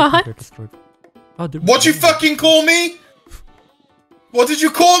 Place a blueprint What? here to store. Oh, dude. What'd you fucking call me? What did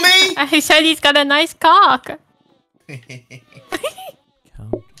you call me? He said he's got a nice cock.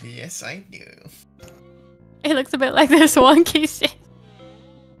 Count. Yes, I do. It looks a bit like this wonky shit.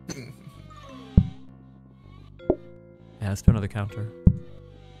 Yeah, let's do another counter.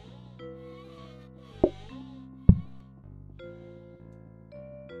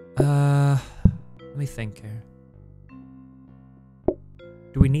 Let me think here.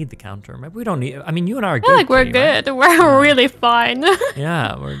 Do we need the counter? Maybe we don't need. I mean, you and I are I good. feel like we're Katie, right? good. We're really fine.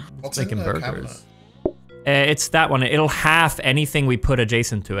 Yeah, we're What's in making the burgers. cabinet? It's that one. It'll half anything we put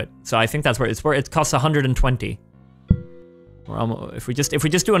adjacent to it. So I think that's where it's where it costs 120. We're almost, if we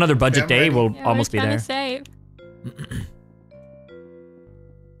just do another budget I'm day, ready. we'll Yeah, almost be we're trying there. to save.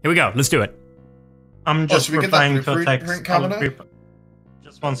 Here we go. Let's do it. I'm just should we get that replying to blueprint text. cabinet?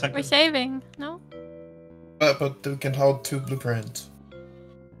 Just 1 second. We're saving, no? But we can hold 2 blueprints.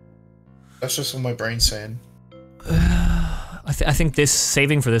 That's just what my brain's saying. I think this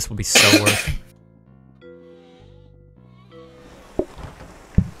saving for this will be so worth it.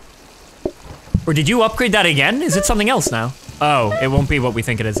 Or did you upgrade that again? Is it something else now? Oh, it won't be what we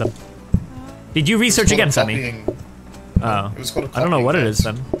think it is then. Did you research again, Sammy? Copying. Oh. It was called a I don't know what it copying is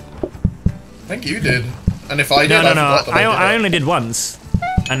test. then. I think you did. And if I did, No. I forgot that I did it. only did once.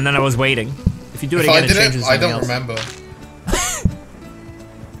 And then I was waiting. If you do it If again, I it did changes it, I something don't else. remember.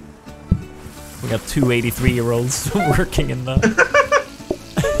 We got 2 83-year-olds working in the...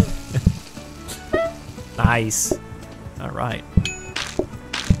 Nice. Alright.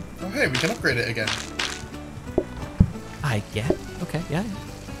 Oh hey, we can upgrade it again. I get. Okay, yeah.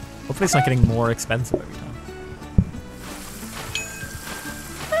 Hopefully it's not getting more expensive every time.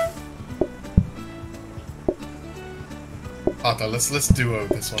 Arthur, let's duo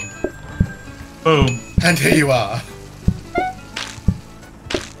this one. Boom. And here you are.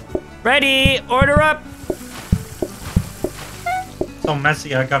 Ready! Order up! So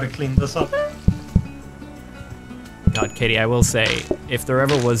messy, I gotta clean this up. God, Katie, I will say, if there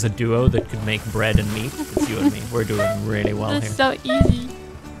ever was a duo that could make bread and meat, it's you and me. We're doing really well That's here. so easy.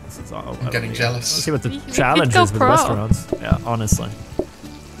 This is all, I'm getting jealous. Let's see what the We could challenge go is with pro. restaurants. Yeah, honestly.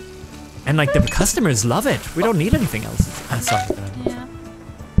 And like the customers love it. We don't need anything else. Sorry. Yeah.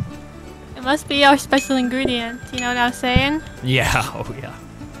 It must be our special ingredient, you know what I'm saying? Yeah, oh yeah.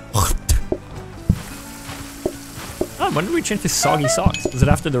 Oh, when did we change to soggy socks? Was it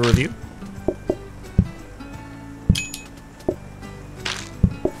after the review?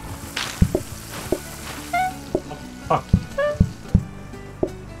 Fuck.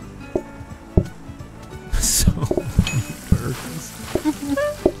 So many burgers.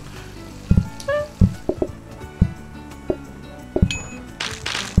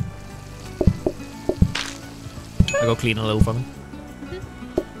 I'll go clean a little for me.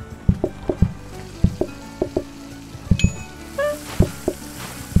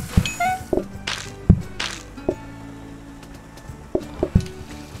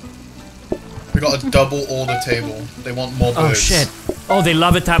 We got a double order table. They want more Oh birds. shit. Oh, they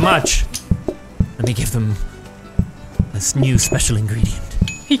love it that much. Let me give them this new special ingredient.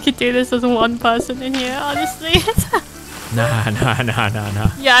 We could do this as one person in here, honestly. Nah.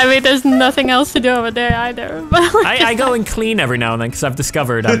 Yeah, I mean, there's nothing else to do over there either. But like, I go and clean every now and then because I've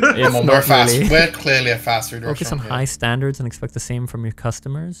discovered it's Come on, not really. we're clearly a fast food Focus on restaurant. high standards and expect the same from your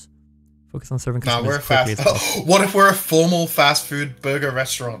customers. Focus on serving Nah, customers we're a quickly fast. as possible. What if we're a formal fast food burger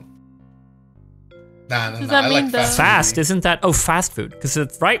restaurant? Nah. Does that I like mean fast. Fast, food. isn't that? Oh, fast food. Because the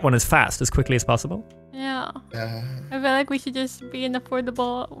right one is fast, as quickly as possible. yeah. Yeah. I feel like we should just be an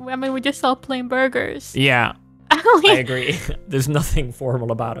affordable. I mean, we just sell plain burgers. Yeah, I agree. There's nothing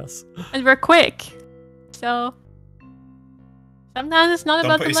formal about us. And we're quick. So. Sometimes it's not Don't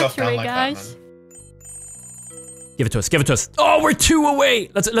about put the yourself down luxury, like guys. that, man. Give it to us. Give it to us. Oh, we're 2 away.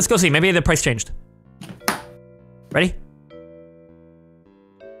 Let's go see. Maybe the price changed. Ready?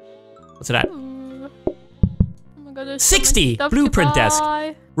 What's it at? Oh my God, there's so much 60 stuff to blueprint desk.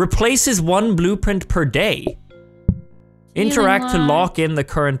 buy. Replaces 1 blueprint per day. Interact to line. lock in the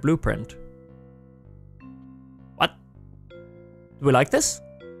current blueprint. What? Do we like this?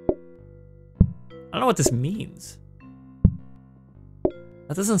 I don't know what this means.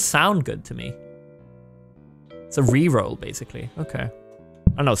 That doesn't sound good to me. It's a reroll, basically. Okay.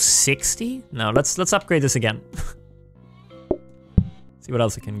 I don't know, 60? No, let's upgrade this again. See what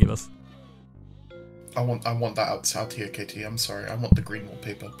else it can give us. I want that out here, KT. I'm sorry. I want the green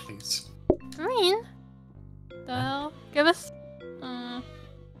wallpaper, please. Green? The hell? Give us.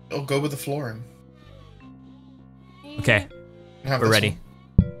 It'll go with the flooring. Okay, Have we're this ready.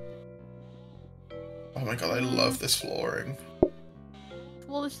 one. Oh my god, I love this flooring. The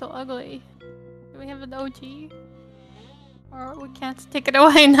wall is so ugly. Do we have an OG? Or we can't take it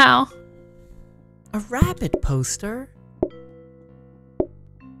away now. A rabbit poster?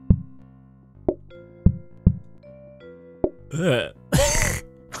 Ugh.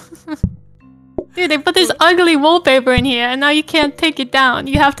 Dude, they put this ugly wallpaper in here and now you can't take it down.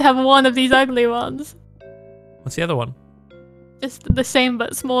 You have to have one of these ugly ones. What's the other one? Just the same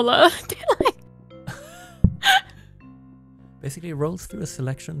but smaller. Basically, it rolls through a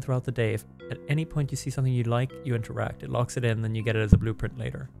selection throughout the day. If at any point you see something you like, you interact. It locks it in, then you get it as a blueprint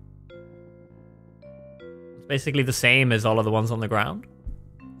later. It's basically the same as all of the ones on the ground.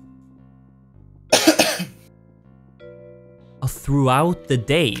 Oh, throughout the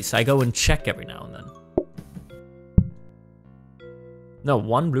day, so I go and check every now and then. No,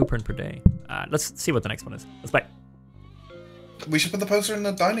 one blueprint per day. Let's see what the next one is. Let's buy. We should put the poster in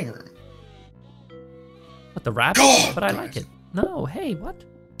the dining room. What, the rabbit? God, But I guys. like it. No, hey, what?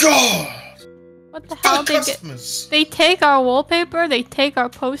 God! What the For hell? the customers! They take our wallpaper, they take our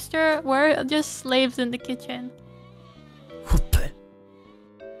poster. We're just slaves in the kitchen. What the?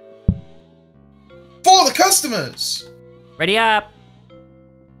 For the customers! Ready up!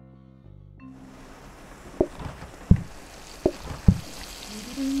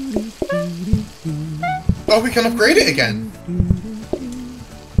 Oh, we can upgrade it again.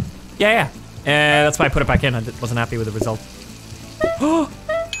 Yeah. That's why I put it back in. I wasn't happy with the result. Oh,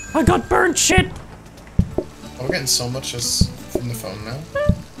 I got burnt shit! Oh, we're getting so much just from the phone now.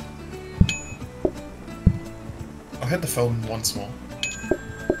 I'll hit the phone once more.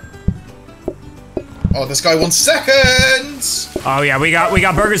 Oh, this guy wants seconds! Oh yeah, we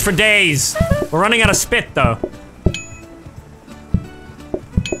got burgers for days. We're running out of spit though.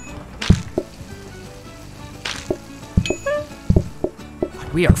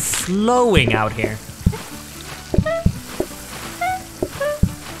 We are flowing out here.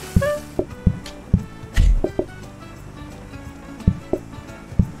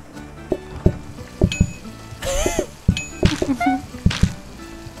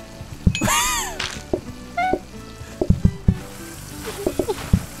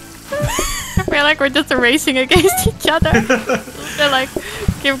 I feel like we're just racing against each other. They're like,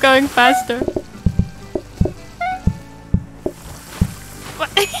 keep going faster. What?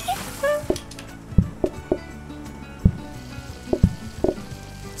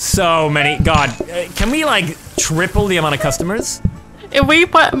 So many. God, can we like triple the amount of customers? If we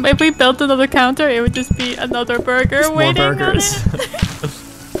built another counter, it would just be another burger Just more waiting burgers. on it.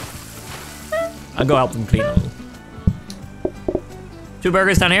 I'll go help them clean a little. 2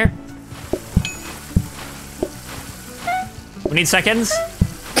 burgers down here. We need seconds.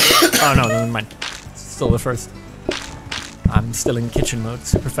 Oh no, never mind. Still the first. I'm still in kitchen mode,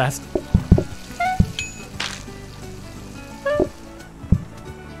 super fast.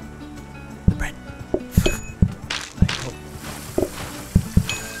 The bread. I hope.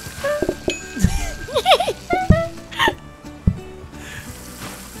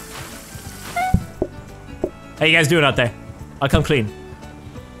 How you guys doing out there? I'll come clean.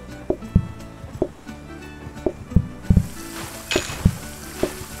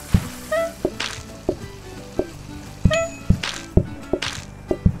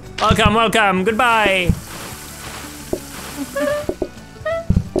 Welcome, welcome, goodbye.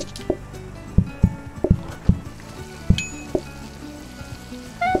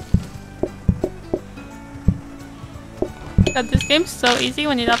 God, this game's so easy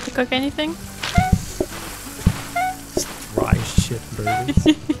when you don't have to cook anything. Dry shit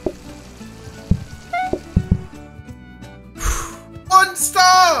burgers. 1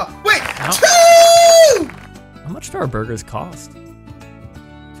 star! Wait, Ow. 2! How much do our burgers cost?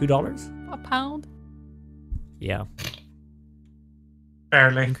 $2? A pound. Yeah.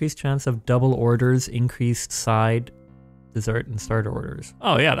 Barely. Increased chance of double orders, increased side, dessert, and starter orders.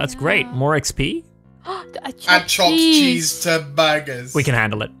 Oh yeah, that's great. Yeah. More XP? A Add chopped cheese to burgers. We can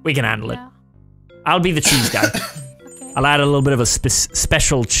handle it. We can handle Yeah. it. I'll be the cheese guy. Okay. I'll add a little bit of a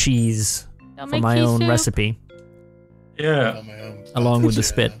special cheese Don't for make my cheese own soup. recipe. Yeah. On my own. Along with the Yeah.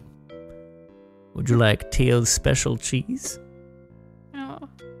 spit. Would you like Teal's special cheese? Oh.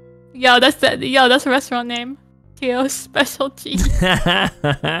 Yo, that's a restaurant name. Teo's special cheese. It's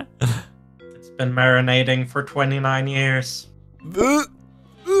been marinating for 29 years.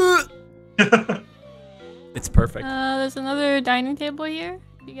 It's perfect. There's another dining table here.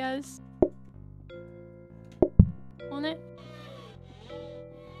 You guys want it?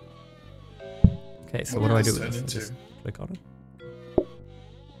 Okay, so what do I do with Turn this? I into just click on it.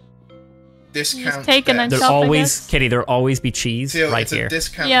 discount. take and then desk. There'll Chop, I always, guess. Kitty, there'll always be cheese Teal, right it's here. A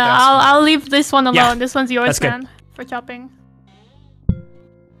discount Yeah, desk. I'll leave this one alone. Yeah. This one's yours, That's good. man, for chopping.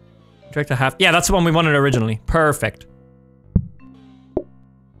 Direct to half. Yeah, that's the one we wanted originally. Perfect.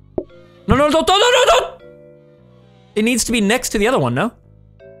 No, don't. It needs to be next to the other one, no?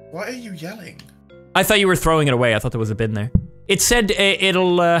 Why are you yelling? I thought you were throwing it away. I thought there was a bin there. It said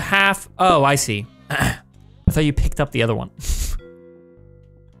it'll half. Oh, I see. I thought you picked up the other one.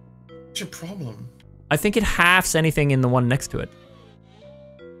 What's your problem? I think it halves anything in the one next to it.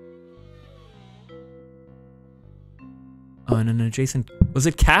 Oh, and an adjacent. Was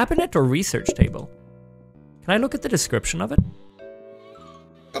it cabinet or research table? Can I look at the description of it?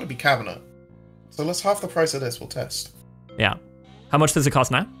 Gotta be cabinet. So let's half the price of this. We'll test. Yeah. How much does it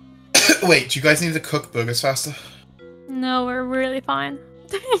cost now? Wait, do you guys need to cook burgers faster? No, we're really fine.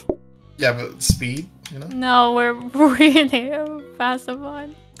 Yeah, but speed, you know? No, we're really fast and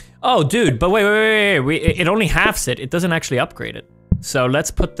fine. Oh, dude, but wait. It only halves it. It doesn't actually upgrade it. So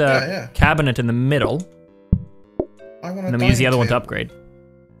let's put the Yeah. cabinet in the middle, I want and then we use the other one to upgrade.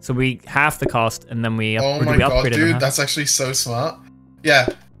 So we half the cost, and then we Oh or do my we god, upgrade it in dude, half? that's actually so smart. Yeah.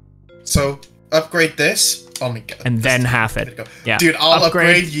 So upgrade this. Oh my god. And then half it. Go. Yeah. Dude, I'll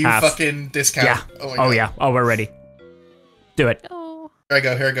upgrade you half. fucking discount. Yeah. Oh, my Oh god. yeah. Oh, we're ready. Do it. Oh, Here I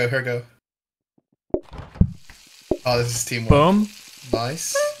go. Oh, this is teamwork. Boom.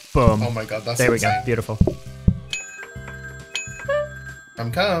 Nice. Boom. Oh my god, that's There we insane. go. Beautiful.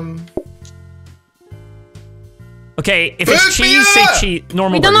 Come. Okay, if Burger! it's cheese, say cheese.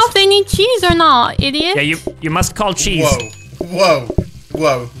 Normal we don't know burgers. if they need cheese or not, idiot. Yeah, you must call cheese. Whoa.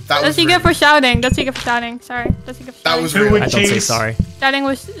 That That's was what you get rude. for shouting. That's what you get for shouting. Sorry. That's what you get for That shouting. was Two rude. with I don't say cheese. sorry. Shouting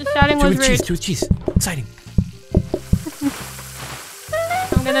was Two rude. with cheese. Two with cheese. Exciting.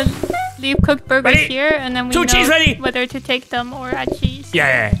 I'm gonna leave cooked burgers Ready? here, and then we Two know cheese ready? whether to take them or add cheese.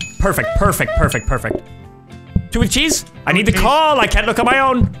 Yeah. Perfect. Two with cheese? I need the cheese. call. I can't look on my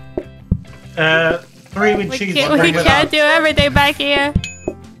own. 3 with We cheese. can't, one we without. can't do everything back here.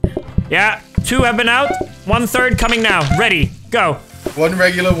 Yeah. 2 have been out. 1/3 coming now. Ready. Go. One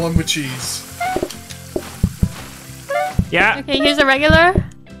regular, one with cheese. Yeah. Okay, here's a regular.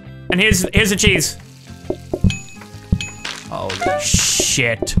 And here's the cheese. Holy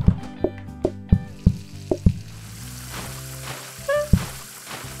shit.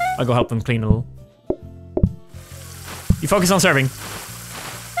 I'll go help them clean a little. You focus on serving.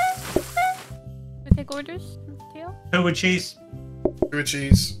 We take orders. Theo? 2 with cheese. Two with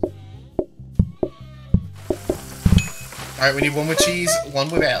cheese. Alright, we need one with cheese, one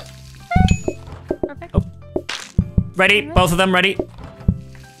without. Perfect. Oh. Ready? Both of them ready?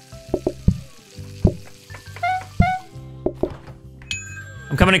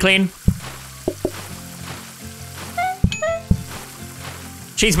 I'm coming to clean.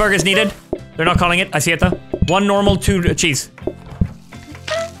 Cheeseburgers needed. They're not calling it. I see it though. 1 normal, 2 cheese.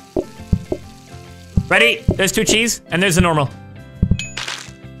 Ready? There's 2 cheese, and there's the normal.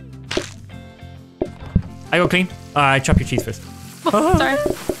 I go clean. I chop your cheese first. Oh, sorry.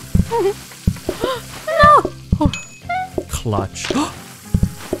 No! Clutch. Oh.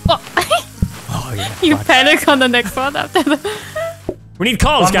 Oh yeah. You clutch. panic on the next one after the... We need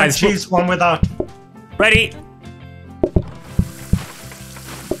calls, 1 guys. with cheese, 1 without. Ready?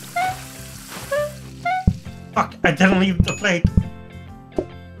 Fuck, I didn't leave the plate.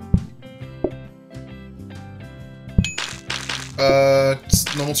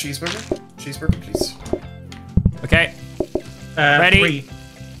 Normal cheeseburger? Cheeseburger, please. Okay. Ready? 3.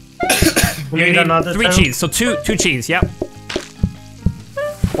 We You need need another 3 2. cheese. So 2 cheese. Yep.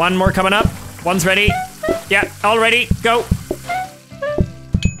 1 more coming up. 1's ready. Yeah, all ready. Go.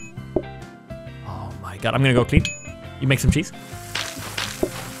 Oh my god. I'm gonna go clean. You make some cheese.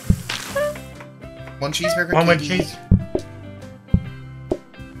 One cheeseburger, 1 with KD. cheese.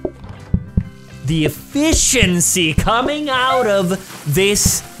 The efficiency coming out of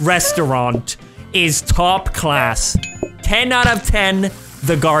this restaurant is top class. 10 out of 10,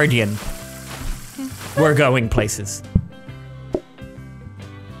 The Guardian. We're going places.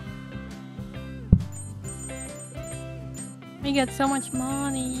 We get so much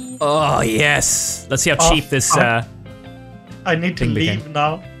money. Oh, yes. Let's see how cheap this I need to Thing leave became.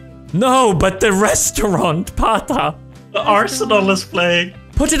 now. No, but the restaurant, Pata. The Arsenal is playing.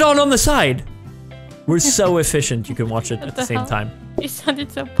 Put it on the side. We're so efficient. You can watch it What at the the same hell? time. You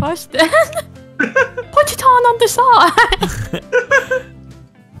sounded so posh then. Put it on the side.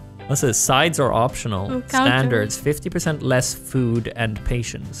 What's this? Sides are optional. Ooh, counter. Standards: 50% less food and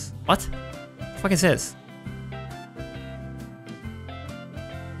patience. What? The fuck is this?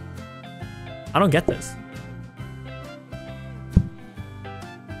 I don't get this.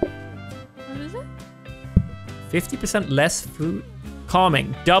 What is it? 50% less food.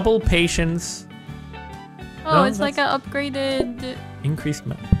 Calming. Double patience. Oh, No, it's like an upgraded, Increased.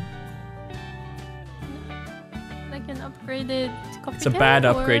 like an upgraded coffee It's a table, bad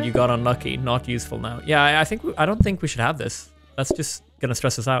upgrade. or- You got unlucky. Not useful now. Yeah, I don't think we should have this. That's just gonna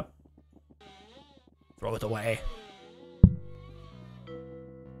stress us out. Throw it away.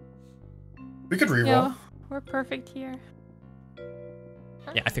 We could reroll. Yeah, we're perfect here.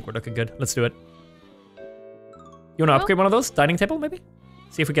 Yeah, I think we're looking good. Let's do it. You wanna upgrade one of those? Dining table, maybe?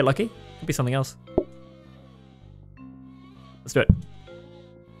 See if we get lucky. Could be something else. Let's do it.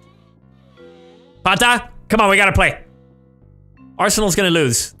 Pata! Come on, we gotta play. Arsenal's gonna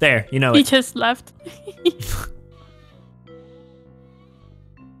lose. There, you know He it. just left.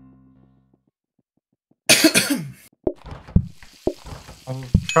 I'll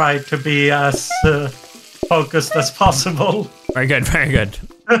try to be as focused as possible. Very good, very good.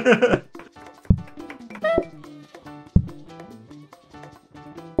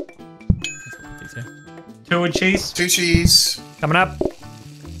 Two cheese. 2 cheese. Coming up.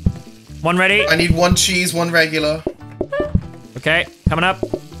 One ready. I need 1 cheese, 1 regular. Okay, coming up.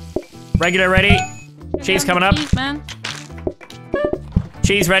 Regular ready. Cheese coming up. Cheese, man.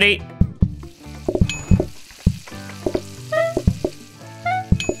 Cheese ready.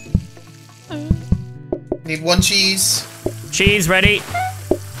 Need 1 cheese. Cheese ready.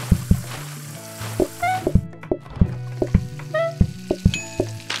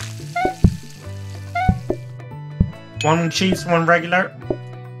 One cheese, one regular.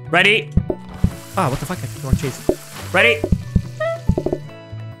 Ready. Ah, what the fuck? I clicked the wrong cheese. Ready.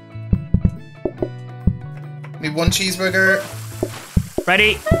 Need 1 cheeseburger.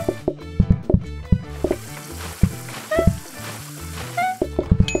 Ready.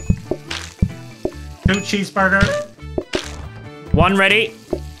 Two cheeseburger. One ready.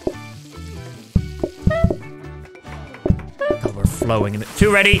 God, we're flowing in it.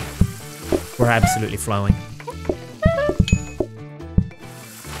 Two ready. We're absolutely flowing.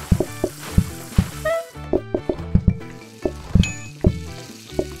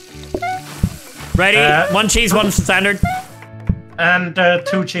 Ready. One cheese, one standard. And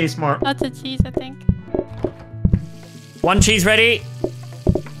 2 cheese more. Lots of cheese, I think. One cheese ready.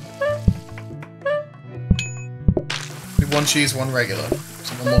 Need 1 cheese, 1 regular.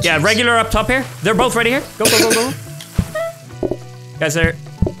 So 1 more Yeah, cheese. regular up top here. They're both ready here. Go, go, go, go. Guys, there.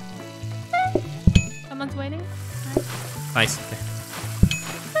 Someone's waiting. Nice. Okay.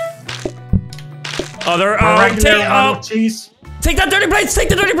 Oh, they're One regular, oh, one cheese. take that dirty plates! Take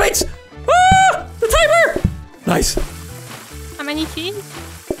the dirty plates! Ah! The timer! Nice. How many cheese?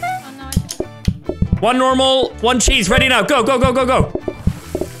 Oh no, I just... One normal, one cheese. Ready now. Go, go, go, go, go.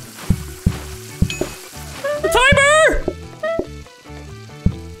 The timer!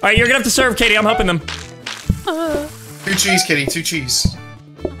 All right, you're gonna have to serve, Katie. I'm helping them. 2 cheese, kitty. 2 cheese.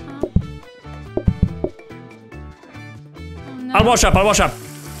 Oh no. I'll wash up. I'll wash up.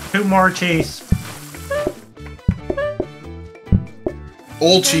 2 more cheese.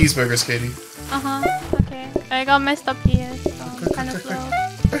 All cheeseburgers, Katie. Okay. I got messed up here, so I'm kind of slow.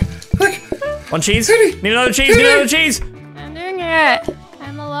 Quick! One cheese. Katie! Need another cheese. Need another cheese. I'm doing it.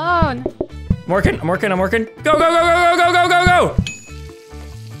 I'm alone. I'm working. I'm working. I'm working. Go, go, go, go, go, go, go, go, go.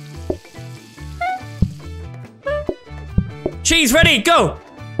 Cheese ready. Go.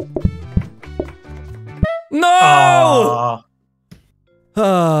 No. Aw.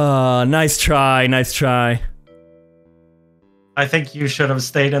 Ah, nice try. Nice try. I think you should have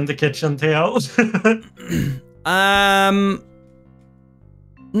stayed in the kitchen, Theo.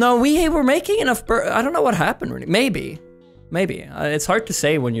 No, we were making enough. I don't know what happened. Really, maybe. It's hard to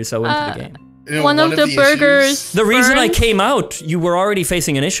say when you're so into the game. You know, One of the burgers. issues- The reason I burned. came out, you were already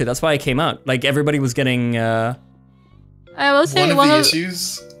facing an issue. That's why I came out. Like everybody was getting. I will say One of the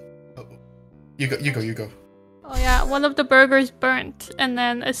issues... Oh, you go. Oh yeah, one of the burgers burnt, and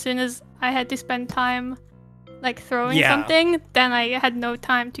then as soon as I had to spend time, like throwing Yeah. something, then I had no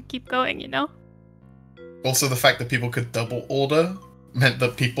time to keep going. You know. Also, the fact that people could double order meant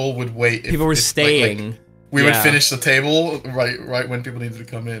that people would wait. People were like, staying. we would Yeah. finish the table right when people needed to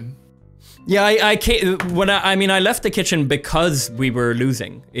come in. Yeah, I mean, I left the kitchen because we were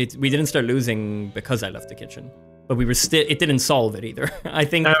losing. We didn't start losing because I left the kitchen, but we were still. It didn't solve it either. I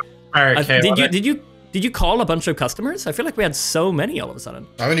think. Did you call a bunch of customers? I feel like we had so many all of a sudden.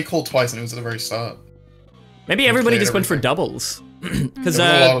 I only called twice, and it was at the very start. Maybe everybody just went for doubles. Because a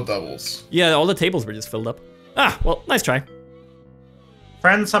lot of doubles. Yeah, all the tables were just filled up. Ah, well, nice try.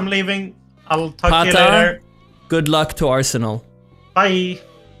 Friends, I'm leaving. I'll talk to you later. Good luck to Arsenal. Bye.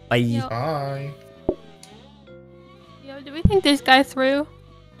 Bye. Yo. Bye. Yo, do we think this guy through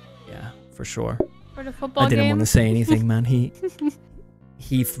Yeah, for sure. for the football I didn't game? want to say anything, man.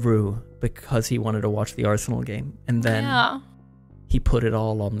 He threw because he wanted to watch the Arsenal game, and then he put it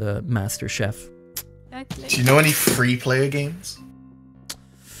all on the Master Chef. Exactly. Do you know any free player games?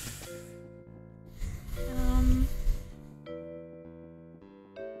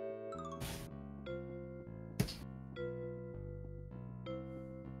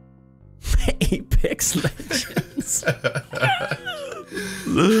 Apex Legends.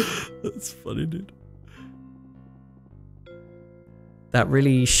 That's funny, dude. That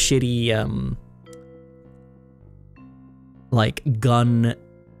really shitty, like, gun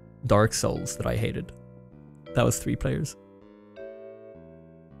Dark Souls that I hated. That was 3 players.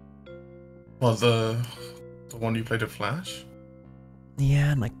 Well, the one you played at Flash?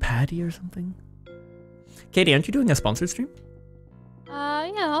 Yeah, and like Paddy or something. Katie, aren't you doing a sponsored stream?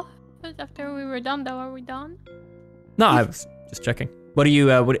 Yeah. But after we were done, though, are we done? No, I was just checking. What are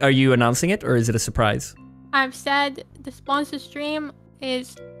you? Are you announcing it, or is it a surprise? I've said the sponsor stream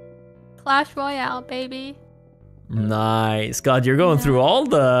is Clash Royale, baby. Nice. God, you're going through all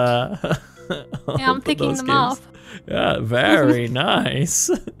the. Yeah, I'm picking them off. Yeah, very nice.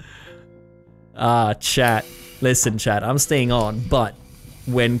 Chat. Listen, chat. I'm staying on, but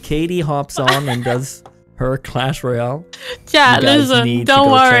when Katie hops on and does her Clash Royale, chat, listen,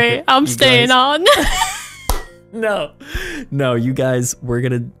 don't worry, I'm staying on. No, you guys, we're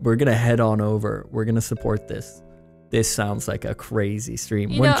gonna head on over. We're gonna support this. This sounds like a crazy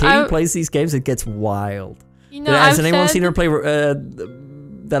stream. When Katie plays these games, it gets wild. Has anyone seen her play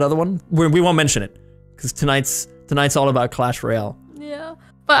that other one? We won't mention it because tonight's all about Clash Royale. Yeah,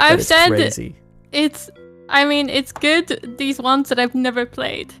 but I've said crazy. I mean, it's good, these ones that I've never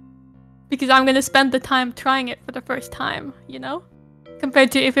played. Because I'm gonna spend the time trying it for the first time, you know?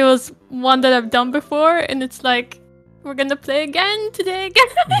 Compared to if it was one that I've done before, and it's like, we're gonna play again today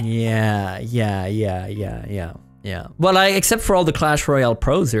again. Yeah. Well, except for all the Clash Royale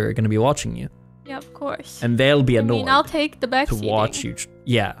pros who are gonna be watching you. Yeah, of course. And they'll be annoyed. I mean, I'll take the back to watch you.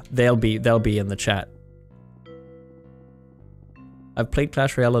 Yeah, they'll be in the chat. I've played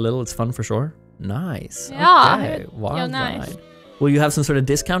Clash Royale a little. It's fun for sure. Nice. Yeah. Okay. Wow. Nice. Will you have some sort of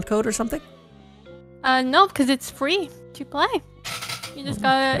discount code or something? No, because it's free to play. You just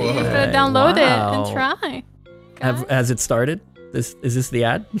gotta download it and try. Has it started? Is this the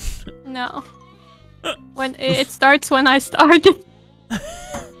ad? No. When it starts when I start.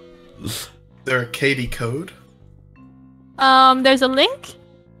 Is there a Katie code? There's a link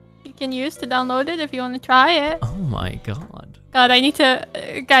you can use to download it if you want to try it. Oh my god. God, I need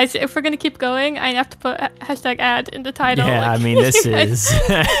to, guys, if we're gonna keep going, I have to put #ad in the title. Yeah, like, I mean, this is,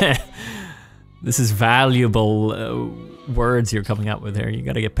 this is valuable words you're coming out with here. You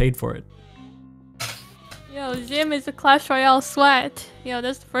gotta get paid for it. Yo, Zim is a Clash Royale sweat. Yo,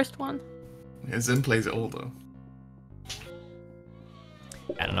 that's the first one. Yeah, Zim plays it all, though.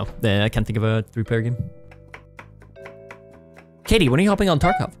 I don't know. I can't think of a 3-player game. Katie, when are you hopping on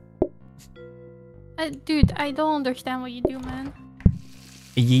Tarkov? Dude, I don't understand what you do, man.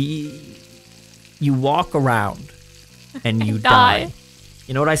 You walk around and you die.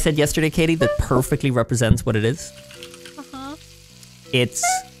 You know what I said yesterday, Katie, that perfectly represents what it is? Uh-huh. It's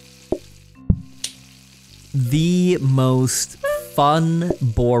the most fun,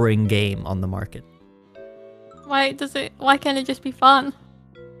 boring game on the market. Why can't it just be fun?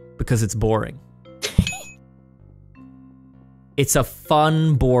 Because it's boring. It's a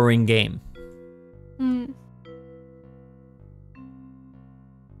fun, boring game.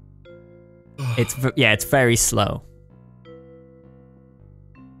 It's very slow.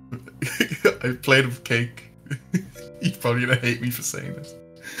 I played with Cake. He's probably gonna hate me for saying this,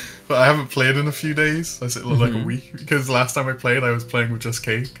 but I haven't played in a few days. I said like a week because last time I played, I was playing with just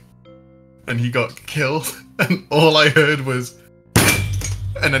Cake, and he got killed, and all I heard was,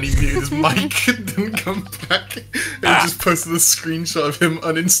 and then he muted his mic and didn't come back. And he just posted a screenshot of him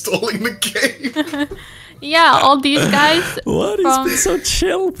uninstalling the game. Yeah, all these guys. What? He's been so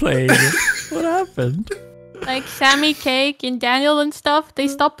chill playing. What happened? Like Sammy, Cake, and Daniel and stuff, they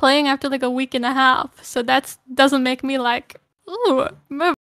stopped playing after like a week and a half. So that doesn't make me like, ooh,